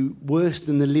got to do worse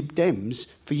than the Lib Dems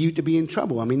for you to be in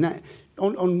trouble. I mean, that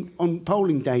on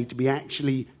polling day to be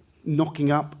actually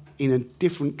knocking up in a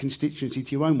different constituency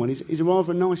to your own one is a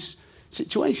rather nice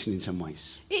situation in some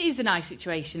ways. It is a nice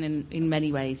situation in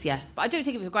many ways, yeah. But I don't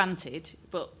take it for granted.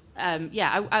 But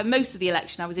most of the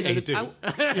election I was in. Yeah, you do.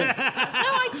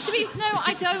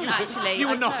 I don't actually. You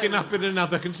were knocking up in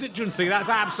another constituency. That's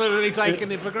absolutely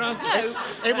taking it for granted. No,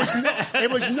 it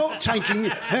was not taking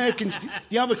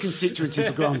the other constituency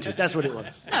for granted. That's what it was.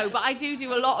 No, but I do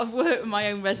a lot of work with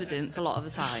my own residents a lot of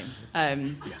the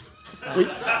time.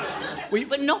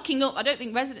 But knocking up, I don't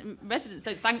think residents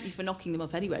don't thank you for knocking them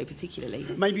up anyway, particularly.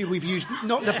 Maybe we've used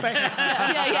not the best.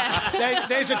 Yeah.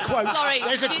 There's a quote. Sorry,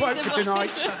 there's a quote for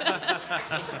tonight.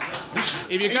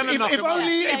 If you're going to knock them up,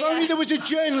 if only there was a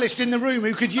journalist in the room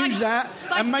who could use that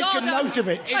and make a note of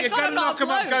it. If you're going to knock them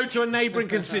up, go to a neighbouring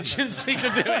constituency to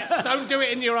do it. Don't do it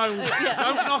in your own.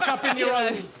 Don't knock up in your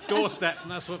own doorstep.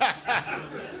 And that's what.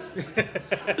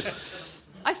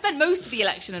 I spent most of the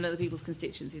election in other people's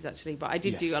constituencies, actually, but I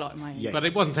did do a lot in my own. Yeah. But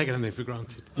it wasn't taking anything for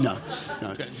granted. No.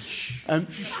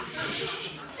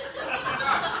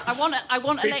 I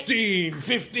want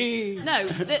 15. No,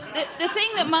 the thing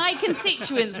that my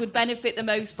constituents would benefit the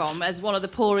most from, as one of the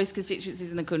poorest constituencies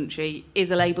in the country,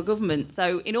 is a Labour government.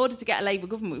 So in order to get a Labour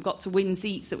government, we've got to win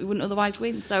seats that we wouldn't otherwise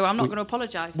win. So I'm not going to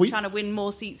apologise. We're trying to win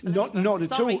more seats for Labour. Not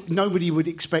at all. Nobody would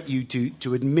expect you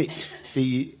to admit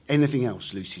anything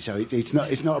else, Lucy. So it's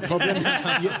not a problem.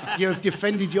 you have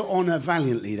defended your honour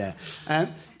valiantly there.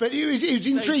 But he was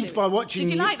intrigued by watching.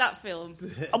 Did you like that film?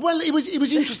 Well, it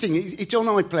was interesting. It's on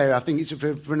iPlayer. I think it's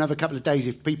for another couple of days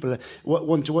if people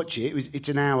want to watch it. It's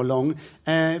an hour long.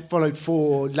 Followed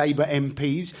 4 Labour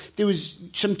MPs. There was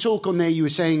some talk on there. You were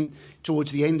saying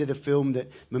towards the end of the film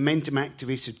that Momentum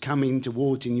activists had come in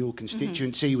towards in your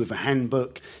constituency with a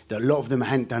handbook. That a lot of them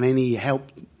hadn't done any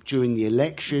help during the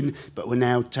election, but were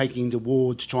now taking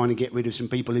towards trying to get rid of some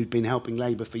people who'd been helping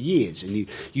Labour for years, and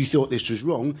you thought this was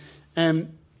wrong.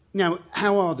 Now,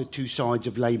 how are the two sides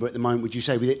of Labour at the moment, would you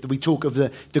say? We talk of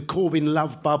the Corbyn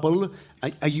love bubble.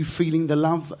 Are you feeling the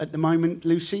love at the moment,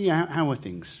 Lucy? How are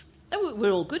things?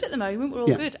 We're all good at the moment. We're all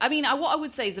good. I mean, what I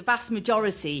would say is the vast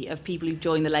majority of people who've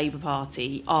joined the Labour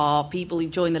Party are people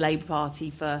who've joined the Labour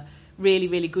Party for really,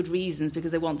 really good reasons,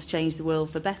 because they want to change the world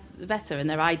for the better, and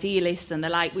they're idealists, and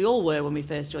they're like we all were when we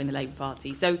first joined the Labour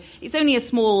Party. So it's only a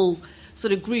small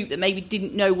sort of group that maybe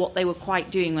didn't know what they were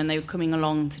quite doing when they were coming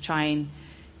along to try and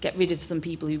get rid of some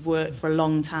people who've worked for a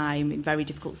long time in very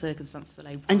difficult circumstances for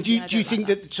Labour Party. And do you think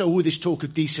that all this talk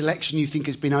of deselection you think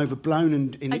has been overblown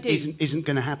and isn't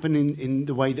going to happen in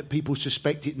the way that people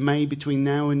suspect it may between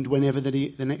now and whenever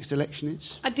the next election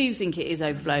is? I do think it is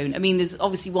overblown. I mean, there's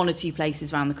obviously one or two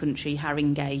places around the country,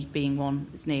 Haringey being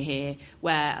one, it's near here,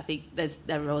 where I think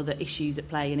there are other issues at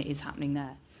play and it is happening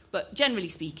there. But generally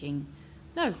speaking,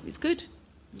 no, it's good.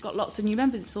 It's got lots of new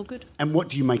members. It's all good. And what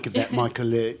do you make of that,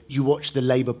 Michael? You watch the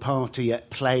Labour Party at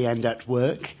play and at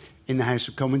work in the House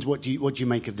of Commons. What do you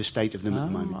make of the state of them at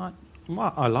the moment?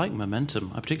 I like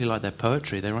Momentum. I particularly like their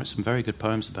poetry. They write some very good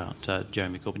poems about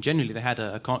Jeremy Corbyn. Generally, they had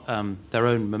their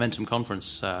own Momentum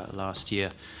conference last year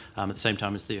at the same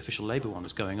time as the official Labour one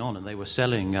was going on, and they were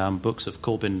selling books of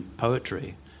Corbyn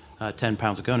poetry.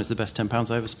 £10 a go, and it's the best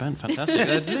 £10 I ever spent. Fantastic.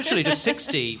 They're literally just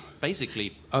 60,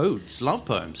 basically, odes, love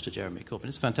poems to Jeremy Corbyn.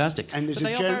 It's fantastic. And there's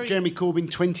a Jeremy Corbyn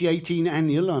 2018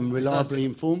 annual, I'm reliably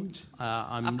informed.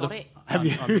 I've got it.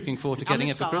 I'm looking forward to getting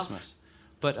it for Christmas.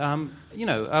 But,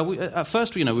 at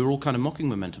first, we were all kind of mocking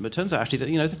Momentum. But it turns out, actually,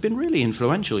 that, they've been really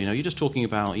influential. You're just talking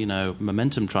about,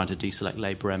 Momentum trying to deselect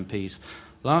Labour MPs.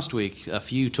 Last week, a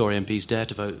few Tory MPs dared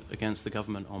to vote against the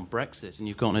government on Brexit, and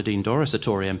you've got Nadine Dorris, a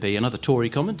Tory MP, another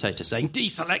Tory commentator, saying,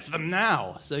 deselect them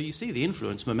now! So you see the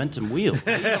influence Momentum wield on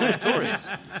the Tories.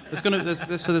 There's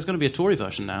going to be a Tory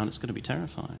version now, and it's going to be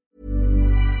terrifying.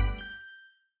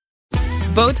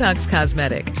 Botox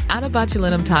Cosmetic, out of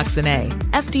botulinum toxin A,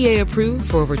 FDA approved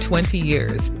for over 20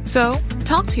 years. So,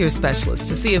 talk to your specialist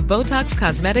to see if Botox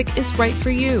Cosmetic is right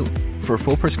for you. For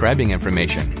full prescribing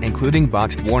information, including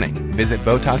boxed warning, visit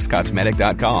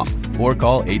BotoxCosmetic.com or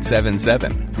call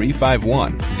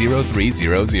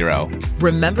 877-351-0300.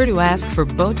 Remember to ask for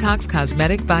Botox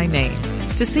Cosmetic by name.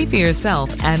 To see for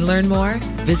yourself and learn more,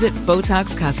 visit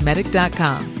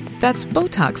BotoxCosmetic.com. That's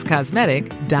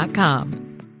BotoxCosmetic.com.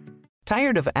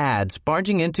 Tired of ads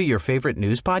barging into your favorite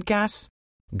news podcasts?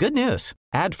 Good news.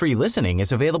 Ad-free listening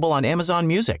is available on Amazon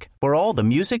Music for all the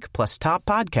music plus top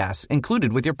podcasts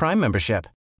included with your Prime membership.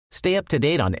 Stay up to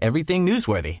date on everything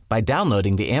newsworthy by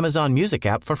downloading the Amazon Music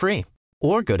app for free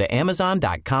or go to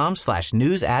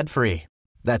amazon.com/news ad free.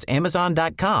 That's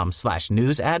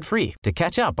amazon.com/news ad free to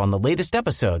catch up on the latest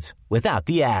episodes without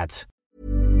the ads.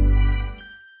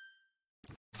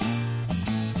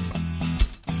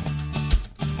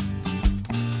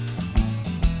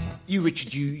 You,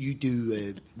 Richard, you do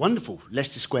a wonderful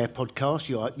Leicester Square podcast.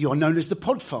 You are known as the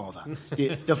Podfather,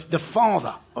 the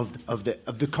father of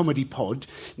the comedy pod.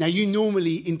 Now, you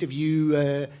normally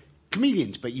interview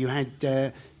comedians, but you had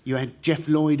Jeff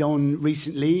Lloyd on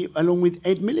recently, along with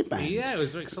Ed Miliband. Yeah, it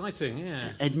was very exciting.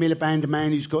 Yeah, Ed Miliband, a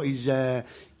man who's got his own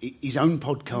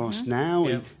podcast now,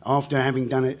 and after having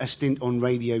done a stint on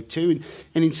Radio 2.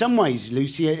 And in some ways,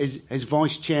 Lucy, as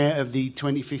vice chair of the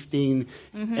 2015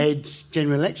 Ed's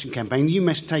general election campaign, you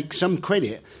must take some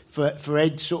credit for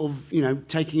Ed sort of,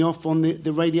 taking off on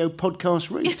the radio podcast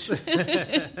route.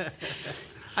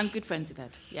 I'm good friends with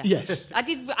Ed. Yeah. Yes.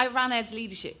 I ran Ed's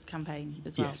leadership campaign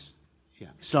as well. Yes. Yeah.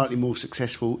 Slightly more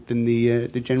successful than the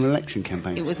general election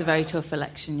campaign. It was a very tough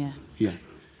election, yeah. Yeah.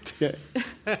 Yeah.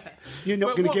 You're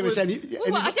not going to give us any...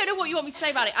 Well, I don't know what you want me to say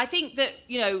about it. I think that,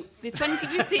 the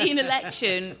 2015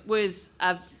 election was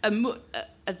a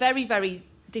very, very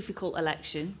difficult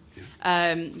election.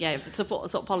 Sort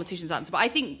of politicians' answer. But I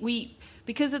think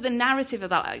because of the narrative of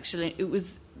that election, it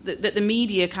was that the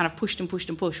media kind of pushed,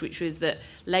 which was that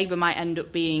Labour might end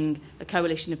up being a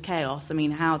coalition of chaos. I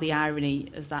mean, how the irony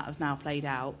as that has now played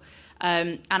out.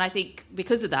 And I think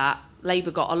because of that,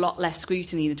 Labour got a lot less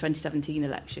scrutiny in the 2017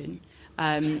 election. We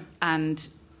ended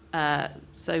up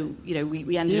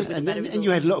with a better result. And you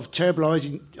had a lot of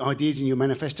terriblising ideas in your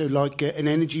manifesto, like an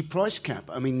energy price cap.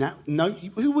 I mean,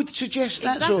 who would suggest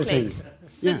that sort of thing?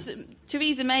 Yeah.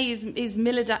 Theresa May is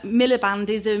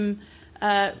Milibandism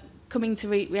coming to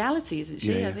reality, isn't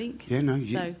she? Yeah. I think. Yeah, no.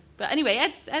 But anyway,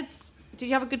 Ed's. Did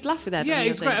you have a good laugh with Ed? Yeah,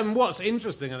 it's great. And what's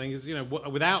interesting, I think, is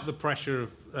without the pressure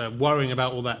of worrying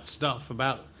about all that stuff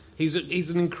about. He's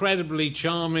an incredibly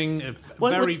charming,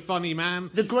 very funny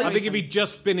man. I think if he'd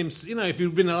just been if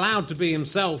he'd been allowed to be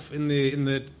himself in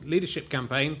the leadership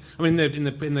campaign, I mean in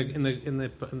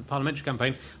the parliamentary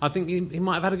campaign, I think he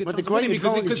might have had a good chance of winning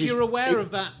because you're aware of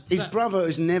that. His brother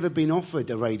has never been offered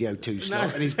a Radio 2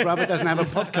 slot, and his brother doesn't have a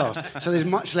podcast, so there's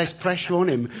much less pressure on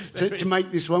him to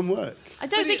make this one work. I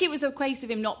don't think it was a case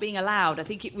of him not being allowed. I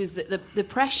think it was the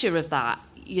pressure of that,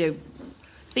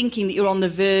 thinking that you're on the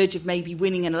verge of maybe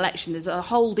winning an election. There's a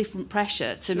whole different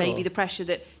pressure to maybe the pressure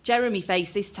that Jeremy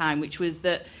faced this time, which was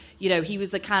that, he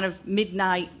was the kind of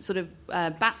midnight sort of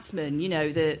batsman,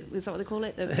 is that what they call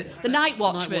it? The night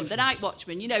watchman. The night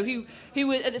watchman, who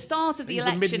were at the start of the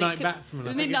election. The midnight batsman.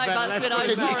 The midnight batsman,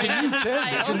 It's a new term.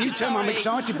 It's a new term. I'm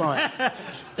excited by it.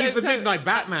 He's the midnight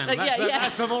Batman.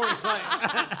 That's the more exciting.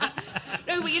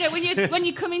 No, but when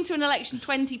you come into an election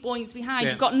 20 points behind,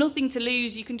 you've got nothing to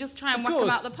lose. You can just try and whack them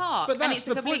out the park. But that's it's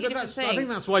the a completely point. different thing. I think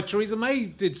that's why Theresa May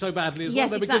did so badly as well,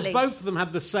 though, because both of them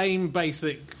had the same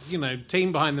basic,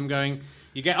 team behind them going.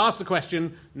 You get asked the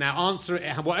question, now answer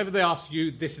it. Whatever they ask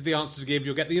you, this is the answer to give.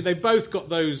 You'll get. They both got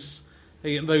those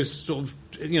sort of,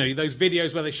 those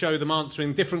videos where they show them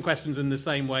answering different questions in the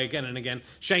same way again and again.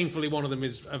 Shamefully, one of them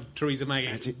is of Theresa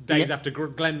May days after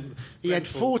Glenn. He had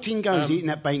 14 goes eating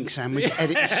that bacon sandwich,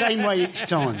 edit the same way each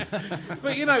time.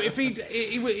 But if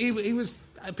he was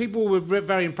people were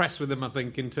very impressed with him, I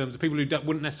think, in terms of people who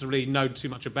wouldn't necessarily know too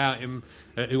much about him,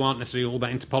 who aren't necessarily all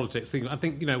that into politics. I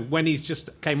think, when he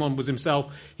just came on was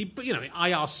himself,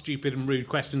 I asked stupid and rude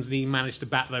questions and he managed to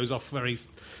bat those off very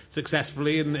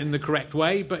successfully in the correct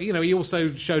way. But, he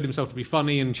also showed himself to be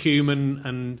funny and human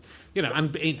and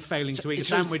failing to eat a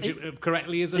sandwich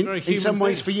correctly is a very human in some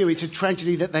ways, thing. for you, it's a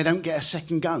tragedy that they don't get a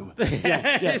second go.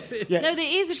 Yeah. No, there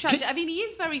is a tragedy. I mean, he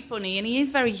is very funny and he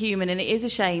is very human, and it is a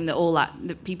shame that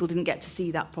that people didn't get to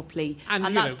see that properly.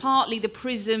 And that's partly the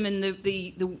prism and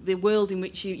the world in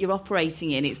which you're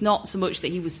operating in. It's not so much that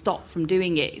he was stopped from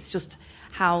doing it. It's just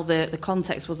how the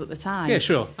context was at the time. Yeah,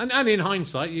 sure. And in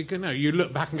hindsight, you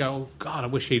look back and go, oh, God, I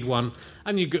wish he'd won.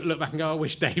 And you look back and go, I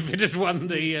wish David had won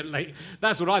the...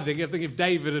 That's what I think. I think if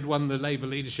David had won the Labour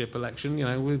leadership election,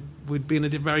 we'd be in a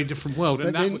very different world.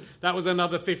 And that was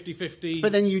another 50-50...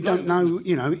 But then you don't know,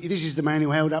 this is the man who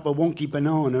held up a wonky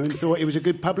banana and thought it was a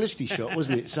good publicity shot,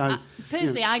 wasn't it? So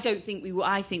personally, I don't think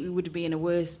I think we would be in a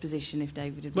worse position if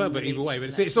David had won. Well, but either way,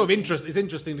 but it's sort of interesting. It's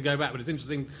interesting to go back, but it's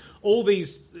interesting. All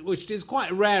these, which is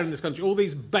quite rare in this country, all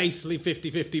these basically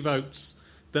 50-50 votes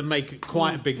that make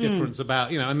quite a big difference about,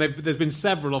 and there's been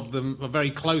several of them, very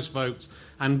close votes,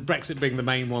 and Brexit being the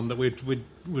main one that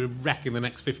we're wrecking the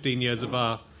next 15 years of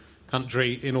our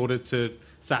country in order to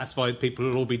satisfy people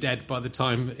who'll all be dead by the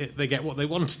time they get what they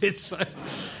wanted. So,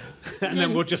 and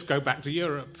then we'll just go back to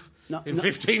Europe in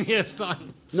 15 years'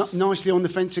 time. Not nicely on the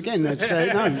fence again. That's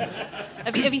no.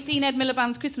 Have you seen Ed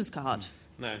Miliband's Christmas card?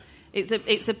 No.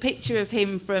 It's a picture of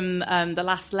him from The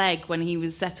Last Leg when he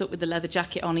was set up with the leather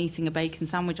jacket on, eating a bacon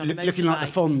sandwich on a motorbike. Looking like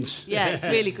the Fonz. Yeah, it's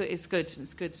really good. It's good.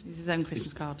 It's good. It's his own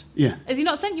Christmas card. Yeah. Has he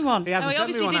not sent you one? He hasn't he sent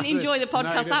me obviously one didn't enjoy the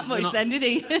podcast that much then, did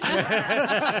he?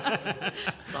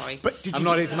 Sorry. But I'm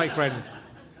not here to make friends.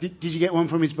 Did you get one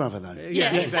from his brother, though?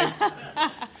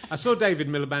 Yeah. I saw David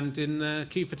Miliband in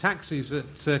Queue for Taxis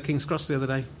at King's Cross the other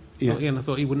day. Yeah. And I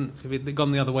thought he wouldn't, if he'd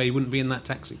gone the other way, he wouldn't be in that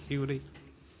taxi, would he?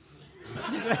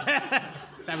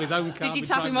 Have his own car. Did you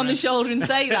tap him on the shoulder and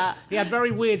say that? He had very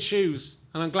weird shoes,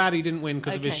 and I'm glad he didn't win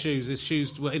because of his shoes. His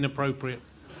shoes were inappropriate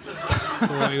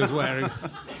for what he was wearing.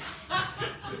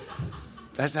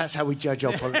 That's how we judge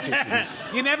our politicians.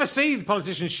 You never see the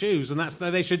politicians' shoes, and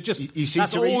they should just...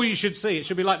 That's all you should see. It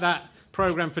should be like that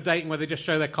programme for dating where they just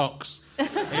show their cocks.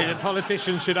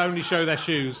 Politicians should only show their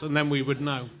shoes, and then we would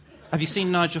know. Have you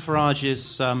seen Nigel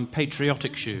Farage's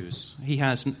patriotic shoes? He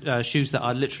has shoes that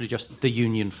are literally just the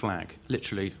Union flag,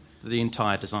 literally the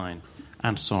entire design,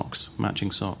 and socks,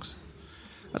 matching socks.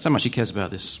 That's how much he cares about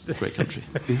this great country.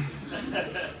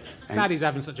 Sad he's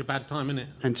having such a bad time, isn't it?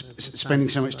 And spending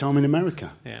so much time in America.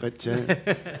 Yeah. But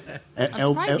I'm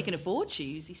surprised he can afford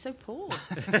shoes. He's so poor.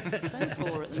 So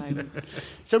poor at the moment.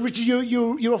 So, Richard,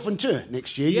 you're off on tour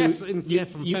next year. Yes, from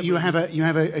February. You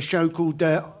have a show called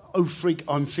Oh Freak,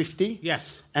 I'm 50.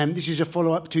 Yes. This is a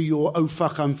follow-up to your Oh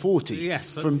Fuck, I'm 40.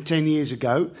 Yes. From 10 years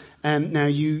ago. Now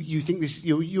you think this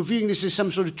you're viewing this as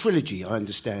some sort of trilogy, I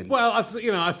understand. Well, I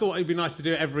thought it'd be nice to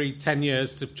do it every 10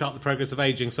 years to chart the progress of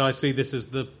ageing. So I see this as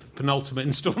the penultimate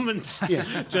instalment.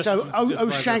 Yeah.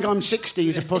 So shag, I'm 60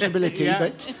 is a possibility, Yeah.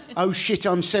 but oh shit,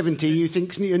 I'm 70. You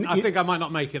think? I think I might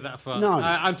not make it that far.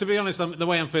 No. To be honest, the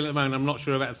way I'm feeling at the moment, I'm not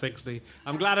sure about 60.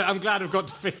 I'm glad I've got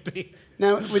to 50.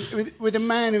 Now, with a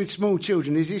man with small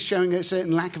children, is this showing a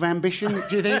certain lack of ambition,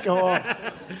 do you think? Or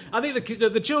I think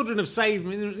the children have saved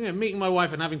me. Meeting my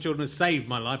wife and having children has saved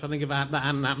my life. I think if that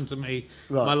hadn't happened to me,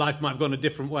 right, my life might have gone a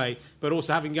different way. But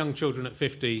also having young children at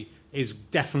 50 is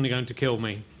definitely going to kill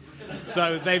me.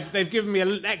 So they've given me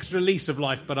an extra lease of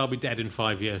life, but I'll be dead in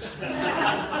 5 years.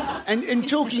 And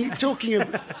talking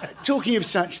of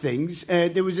such things,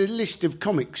 there was a list of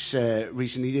comics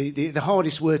recently, the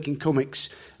hardest working comics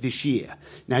this year.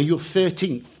 Now you're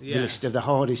 13th the list of the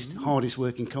hardest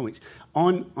working comics.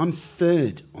 I'm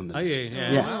third on the list.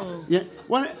 Yeah. Wow. Yeah.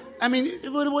 Well, I mean,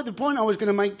 the point I was going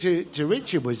to make to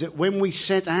Richard was that when we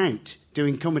set out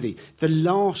doing comedy, the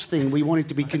last thing we wanted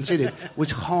to be considered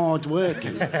was hard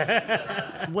working.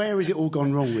 Where has it all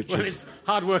gone wrong, Richard? Well, it's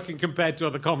hard working compared to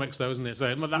other comics, though, isn't it?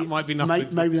 So that might be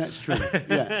nothing. Maybe that's true.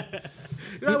 Yeah.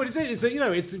 But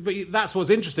that's what's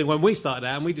interesting. When we started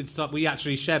out, and we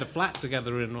actually shared a flat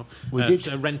together a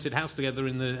rented house together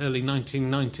in the early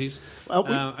 1990s. But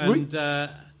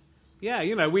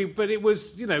it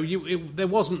was, there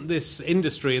wasn't this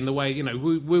industry in the way,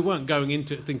 we weren't going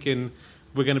into it thinking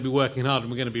we're going to be working hard and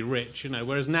we're going to be rich,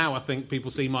 whereas now I think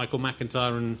people see Michael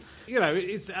McIntyre and,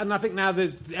 and I think now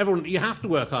you have to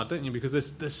work hard, don't you? Because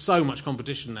there's so much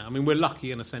competition now. I mean, we're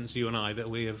lucky in a sense, you and I, that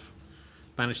we have,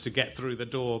 managed to get through the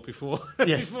door before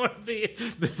before the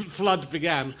flood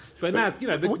began. But now,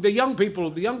 the young people,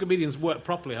 the young comedians work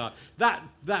properly hard. That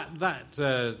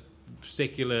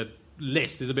particular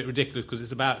list is a bit ridiculous because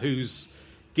it's about who's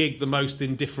gigged the most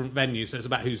in different venues. So it's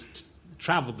about who's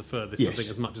travelled the furthest, I think,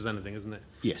 as much as anything, isn't it?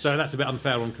 Yes. So that's a bit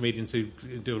unfair on comedians who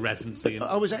do a residency.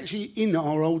 I was actually in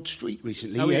our old street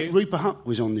recently. Oh, yeah. Rupert Huck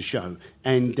was on the show,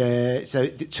 and so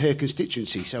it's her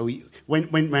constituency. So we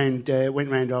went round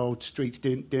our old streets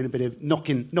doing a bit of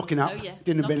knocking up,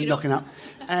 doing a bit of knocking up,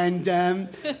 and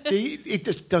it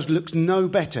just does look no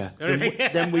better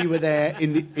than we were there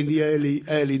in the early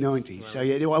 90s. So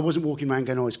I wasn't walking around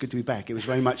going, "Oh, it's good to be back." It was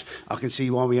very much, I can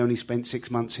see why we only spent 6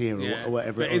 months here or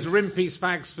whatever. But is Rimpies,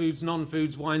 fags, foods,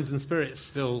 non-foods, wines and spirits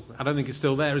still? I don't think it's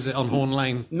still there, is it, on Horn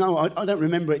Lane? No, I don't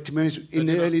remember it, to be honest, in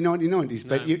the early 1990s,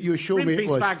 but you assure me it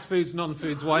was. Rimpies, fags, foods,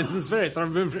 non-foods, wines and spirits. I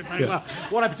remember it very well.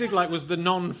 What I particularly liked was the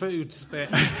non-foods bit.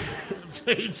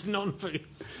 Foods,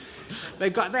 non-foods. They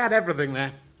had everything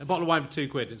there. A bottle of wine for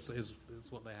 £2 is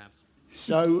what they had.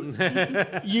 So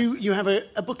you have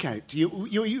a book out.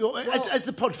 As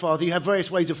the Podfather, you have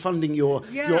various ways of funding your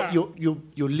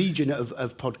legion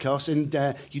of podcasts,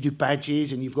 and you do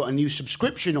badges, and you've got a new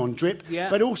subscription on Drip,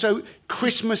 but also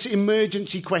Christmas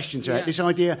emergency questions. Right? This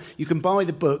idea, you can buy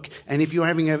the book, and if you're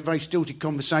having a very stilted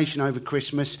conversation over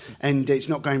Christmas and it's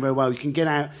not going very well, you can get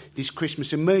out this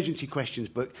Christmas emergency questions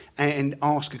book and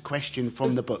ask a question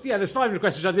from the book. Yeah, there's 500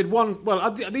 questions. I did one.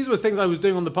 Well, these were things I was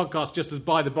doing on the podcast just as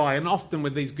by the by, and often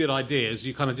with these good ideas,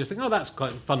 you kind of just think, oh, that's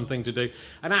quite a fun thing to do.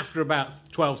 And after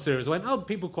about 12 series, I went, oh,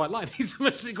 people quite like these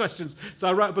emergency questions. So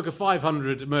I wrote a book of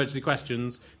 500 emergency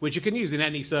questions, which you can use in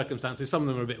any circumstances. Some of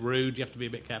them are a bit rude. You have to be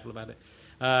a bit careful about it.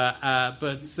 But I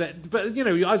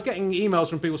was getting emails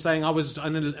from people saying I was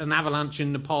in an avalanche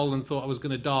in Nepal and thought I was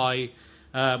going to die.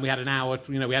 We had an hour,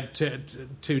 we had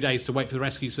 2 days to wait for the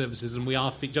rescue services, and we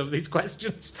asked each other these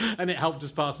questions, and it helped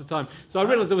us pass the time. So I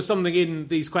realised there was something in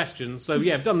these questions. So,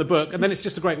 I've done the book, and then it's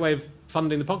just a great way of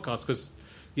funding the podcast, because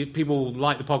people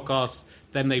like the podcast,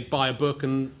 then they buy a book,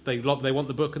 and they want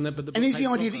the book. And is the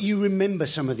idea that you remember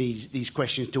some of these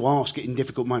questions to ask it in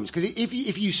difficult moments? Because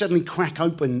if you suddenly crack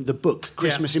open the book,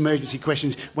 Christmas emergency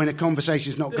questions, when a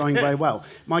conversation's not going very well,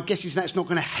 my guess is that's not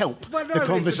going to help the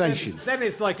conversation. Then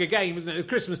it's like a game, isn't it? The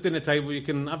Christmas dinner table,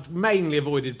 I've mainly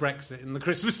avoided Brexit in the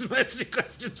Christmas emergency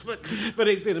questions, but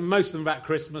it's most of them about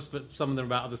Christmas, but some of them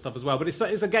about other stuff as well. But it's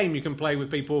a game you can play with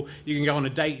people. You can go on a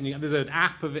date, and there's an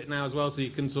app of it now as well, so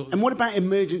you can sort of... And what about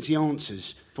emergency answers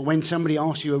for when somebody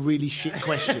asks you a really shit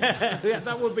question?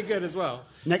 That would be good as well.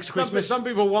 Next Christmas. Some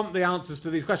people want the answers to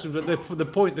these questions, but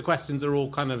the questions are all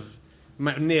kind of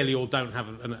nearly all don't have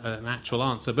an actual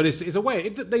answer. But it's a way.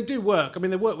 They do work. I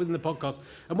mean, they work within the podcast.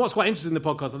 And what's quite interesting in the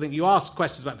podcast, I think, you ask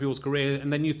questions about people's career,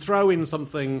 and then you throw in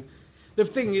something. The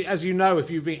thing, as you know, if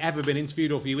you've ever been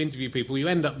interviewed or if you interview people, you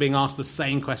end up being asked the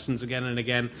same questions again and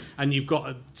again, and you've got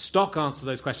a stock answer to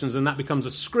those questions, and that becomes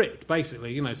a script,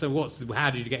 basically. So how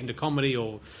did you get into comedy,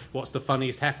 or what's the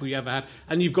funniest heckle you ever had?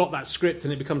 And you've got that script,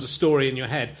 and it becomes a story in your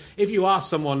head. If you ask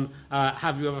someone,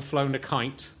 have you ever flown a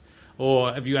kite,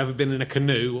 or have you ever been in a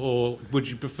canoe, or would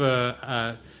you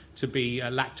prefer to be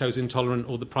lactose intolerant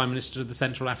or the Prime Minister of the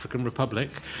Central African Republic,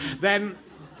 then...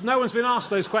 No one's been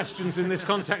asked those questions in this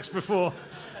context before,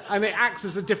 and it acts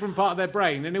as a different part of their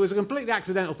brain. And it was a completely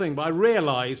accidental thing, but I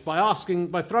realised by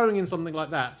throwing in something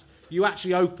like that, you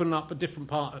actually open up a different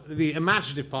part, the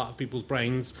imaginative part of people's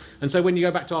brains. And so when you go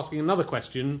back to asking another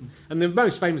question, and the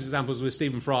most famous examples was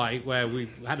Stephen Fry, where we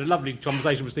had a lovely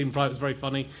conversation with Stephen Fry. It was very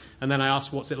funny. And then I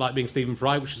asked, what's it like being Stephen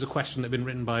Fry, which is a question that had been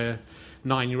written by a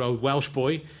 9-year-old Welsh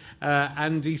boy.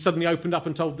 And he suddenly opened up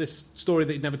and told this story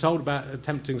that he'd never told about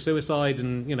attempting suicide,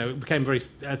 and it became a very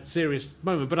serious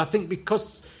moment. But I think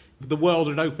because the world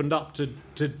had opened up to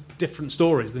different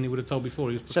stories than he would have told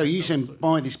before. So you said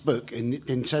buy this book, and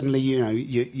then suddenly your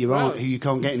aunt, who you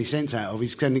can't get any sense out of,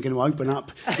 is suddenly going to open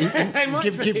up and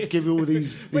give all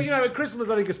these. But at Christmas,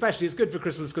 I think especially it's good for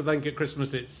Christmas, because I think at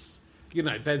Christmas it's.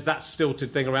 There's that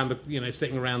stilted thing around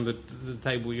sitting around the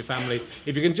table with your family.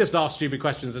 If you can just ask stupid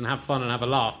questions and have fun and have a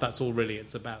laugh, that's all really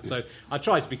it's about. So I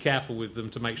try to be careful with them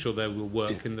to make sure they will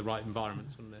work in the right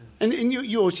environments when they're... And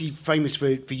you're obviously famous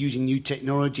for using new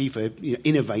technology, for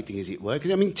innovating, as it were.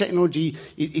 Because, technology,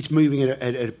 it's moving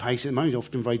at a pace at the moment. It's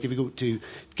often very difficult to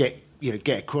get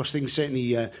get across things.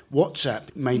 Certainly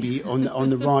WhatsApp, maybe on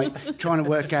the right, trying to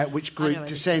work out which group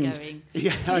to send.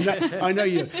 Yeah, I know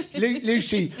you.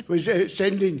 Lucy was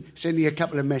sending a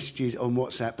couple of messages on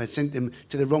WhatsApp. I sent them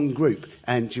to the wrong group,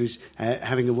 and she was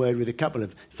having a word with a couple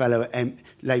of fellow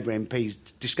Labour MPs,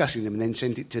 discussing them, and then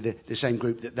sent it to the same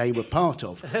group that they were part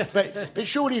of. But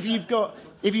surely, if you've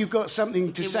got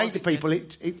something to say to people,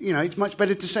 it's much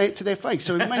better to say it to their face.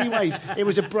 So in many ways, it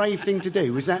was a brave thing to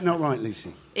do. Was that not right,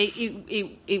 Lucy?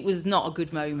 It was not a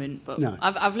good moment, but no.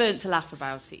 I've learned to laugh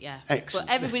about it, yeah. Excellent.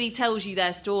 But everybody tells you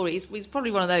their story. It's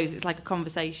probably one of those, it's like a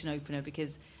conversation opener,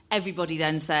 because everybody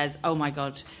then says, oh my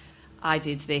God, I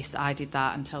did this, I did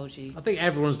that, and told you. I think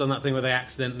everyone's done that thing where they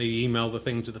accidentally email the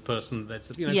thing to the person that's,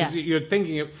 because you're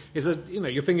thinking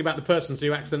you're thinking about the person, so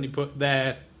you accidentally put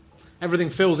their...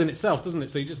 Everything fills in itself, doesn't it?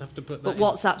 So you just have to put that in.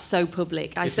 WhatsApp's so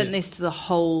public. I sent this to the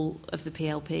whole of the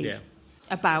PLP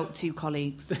about 2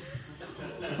 colleagues.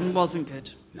 It wasn't good.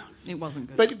 No. It wasn't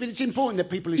good. But it's important that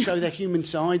people show their human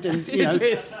side, and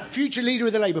future leader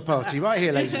of the Labour Party, right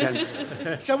here, ladies and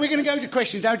gentlemen. So we're going to go to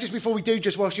questions now. Just before we do,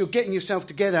 just whilst you're getting yourself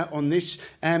together on this,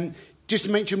 just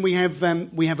to mention, we have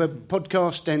a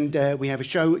podcast and we have a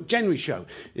show, January show.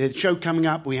 The show coming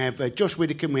up, we have Josh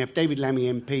Widdicombe, we have David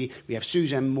Lammy MP, we have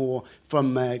Suzanne Moore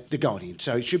from The Guardian.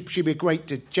 So it should be a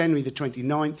great January the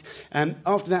 29th.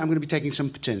 After that, I'm going to be taking some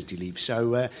paternity leave.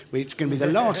 So it's going to be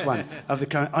the last one of the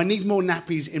current... I need more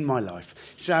nappies in my life.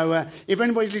 So if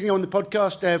anybody's listening on the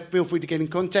podcast, feel free to get in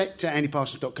contact at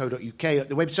andyparsons.co.uk at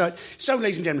the website. So,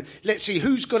 ladies and gentlemen, let's see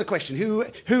who's got a question.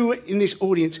 Who in this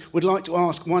audience would like to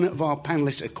ask one of our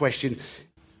panellists a question?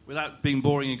 Without being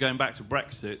boring and going back to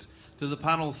Brexit, does the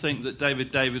panel think that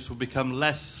David Davis will become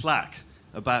less slack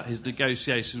about his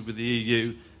negotiations with the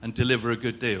EU and deliver a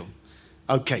good deal?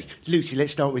 OK, Lucy,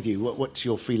 let's start with you. What's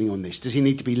your feeling on this? Does he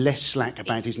need to be less slack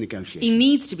about his negotiations? He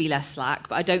needs to be less slack,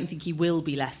 but I don't think he will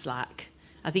be less slack.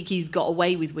 I think he's got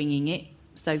away with winging it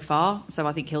so far, so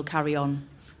I think he'll carry on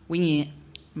winging it,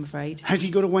 I'm afraid. Has he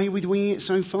got away with winging it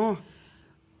so far?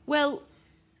 Well,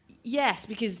 yes,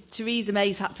 because Theresa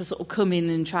May's had to sort of come in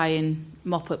and try and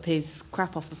mop up his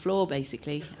crap off the floor,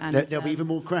 basically. And there'll be even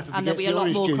more crap if and he there'll be a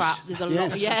lot more juice. crap. There's a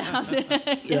lot,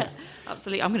 yeah,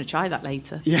 absolutely. I'm going to try that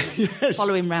later. Yeah, yes.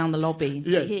 Follow him round the lobby and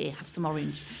say, here, have some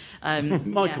orange.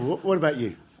 Michael, what about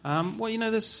you?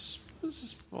 Well, there's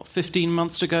 15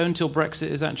 months to go until Brexit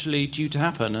is actually due to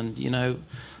happen, and,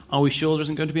 are we sure there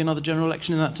isn't going to be another general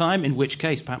election in that time? In which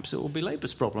case, perhaps it will be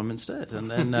Labour's problem instead. And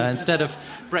then instead of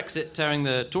Brexit tearing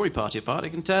the Tory party apart, it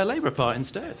can tear Labour apart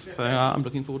instead. So I'm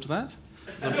looking forward to that,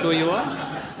 as I'm sure you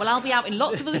are. Well, I'll be out in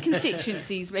lots of other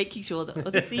constituencies making sure that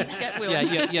other seats get filled.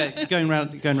 Yeah, going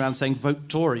around saying, vote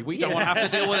Tory. We don't want to have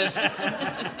to deal with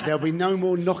this. There'll be no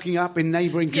more knocking up in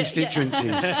neighbouring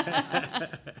constituencies.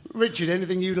 Richard,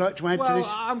 anything you'd like to add to this?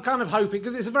 Well, I'm kind of hoping,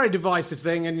 because it's a very divisive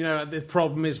thing, and, the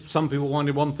problem is some people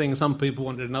wanted one thing, some people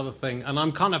wanted another thing, and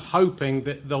I'm kind of hoping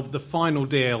that the final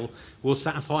deal will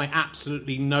satisfy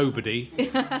absolutely nobody,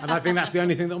 and I think that's the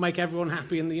only thing that will make everyone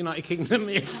happy in the United Kingdom,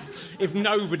 if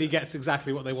nobody gets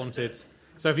exactly what they wanted.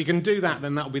 So if you can do that,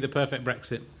 then that'll be the perfect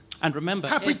Brexit. And remember...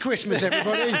 Happy Christmas,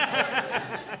 everybody!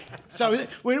 So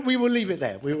we will leave it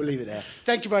there.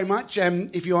 Thank you very much.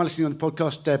 If you are listening on the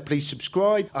podcast, please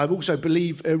subscribe. I also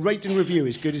believe rate and review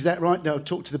is good. Is that right? They'll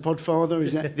talk to the podfather.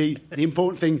 Is that the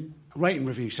important thing? Rate and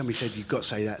review. Somebody said you've got to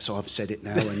say that, so I've said it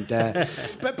now. And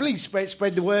but please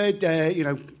spread the word.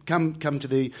 Come to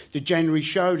the January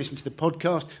show, listen to the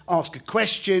podcast, ask a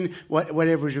question,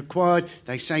 whatever is required.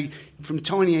 They say from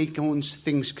tiny acorns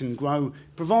things can grow,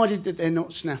 provided that they're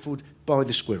not snaffled by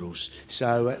the squirrels.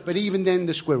 So, but even then,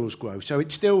 the squirrels grow. So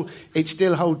it still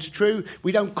holds true.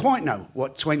 We don't quite know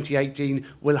what 2018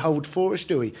 will hold for us,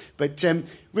 do we? But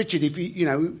Richard, if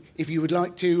you would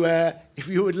like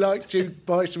to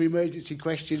buy some emergency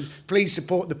questions, please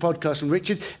support the podcast from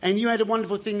Richard. And you had a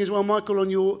wonderful thing as well, Michael. On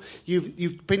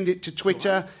you've pinned it to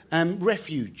Twitter.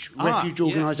 Refuge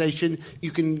organisation. Yes.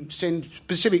 You can send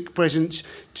specific presents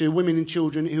to women and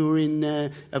children who are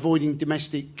in avoiding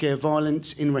domestic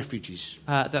violence in refuges.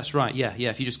 That's right. Yeah.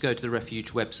 If you just go to the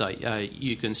Refuge website,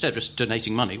 you can, instead of just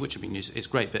donating money, which is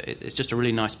great, but it's just a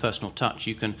really nice personal touch.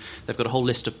 They've got a whole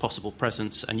list of possible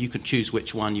presents, and you can choose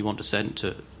which one you want to send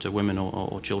to women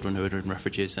or children who are in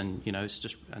refuges, and it's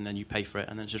just, and then you pay for it,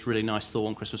 and then it's just really nice thought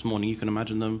on Christmas morning. You can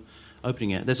imagine them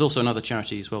opening it. There's also another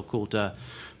charity as well called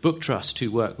Book Trust,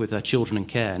 who work with children in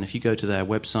care, and if you go to their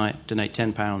website, donate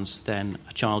 £10, then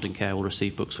a child in care care will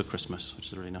receive books for Christmas, which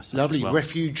is a really nice thing. Lovely. As well.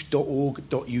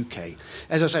 Refuge.org.uk.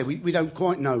 As I say, we don't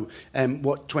quite know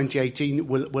what 2018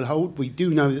 will hold. We do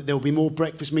know that there will be more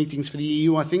breakfast meetings for the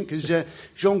EU, I think, because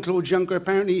Jean-Claude Juncker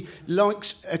apparently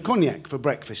likes cognac for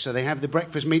breakfast. So they have the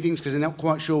breakfast meetings because they're not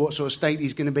quite sure what sort of state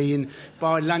he's going to be in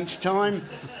by lunchtime.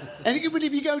 But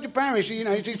if you go to Paris,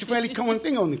 it's a fairly common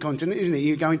thing on the continent, isn't it?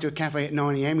 You go into a cafe at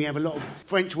 9 a.m, you have a lot of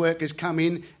French workers come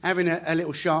in, having a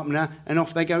little sharpener, and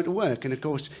off they go to work. And, of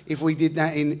course, if we did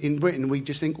that in Britain, we'd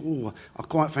just think, oh, I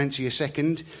quite fancy a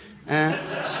second,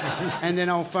 and then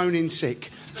I'll phone in sick.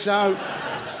 So,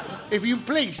 if you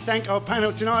please thank our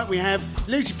panel tonight. We have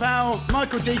Lucy Powell,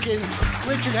 Michael Deakin,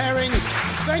 Richard Herring.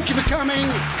 Thank you for coming.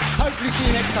 Hopefully see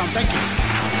you next time. Thank you.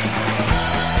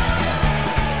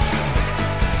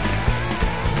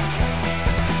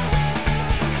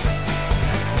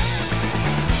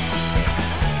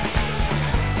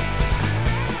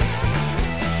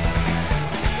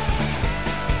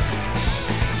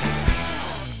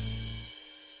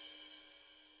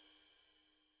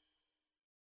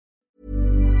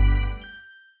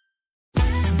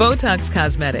 Botox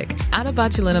Cosmetic, out of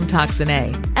botulinum toxin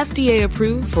A, FDA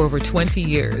approved for over 20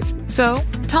 years. So,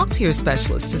 talk to your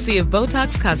specialist to see if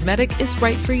Botox Cosmetic is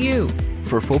right for you.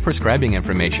 For full prescribing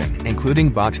information, including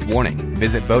boxed warning,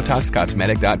 visit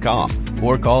BotoxCosmetic.com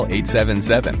or call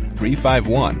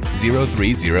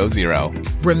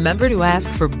 877-351-0300. Remember to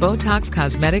ask for Botox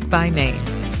Cosmetic by name.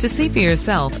 To see for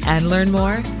yourself and learn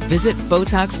more, visit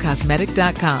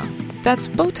BotoxCosmetic.com. That's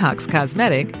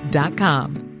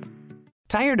BotoxCosmetic.com.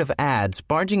 Tired of ads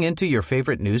barging into your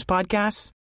favorite news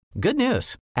podcasts? Good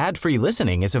news. Ad-free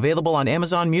listening is available on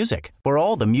Amazon Music for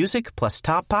all the music plus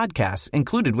top podcasts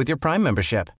included with your Prime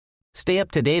membership. Stay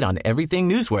up to date on everything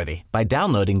newsworthy by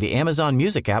downloading the Amazon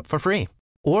Music app for free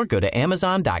or go to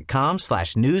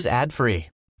amazon.com/news ad free.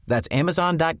 That's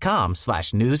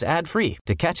amazon.com/news ad free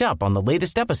to catch up on the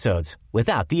latest episodes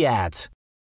without the ads.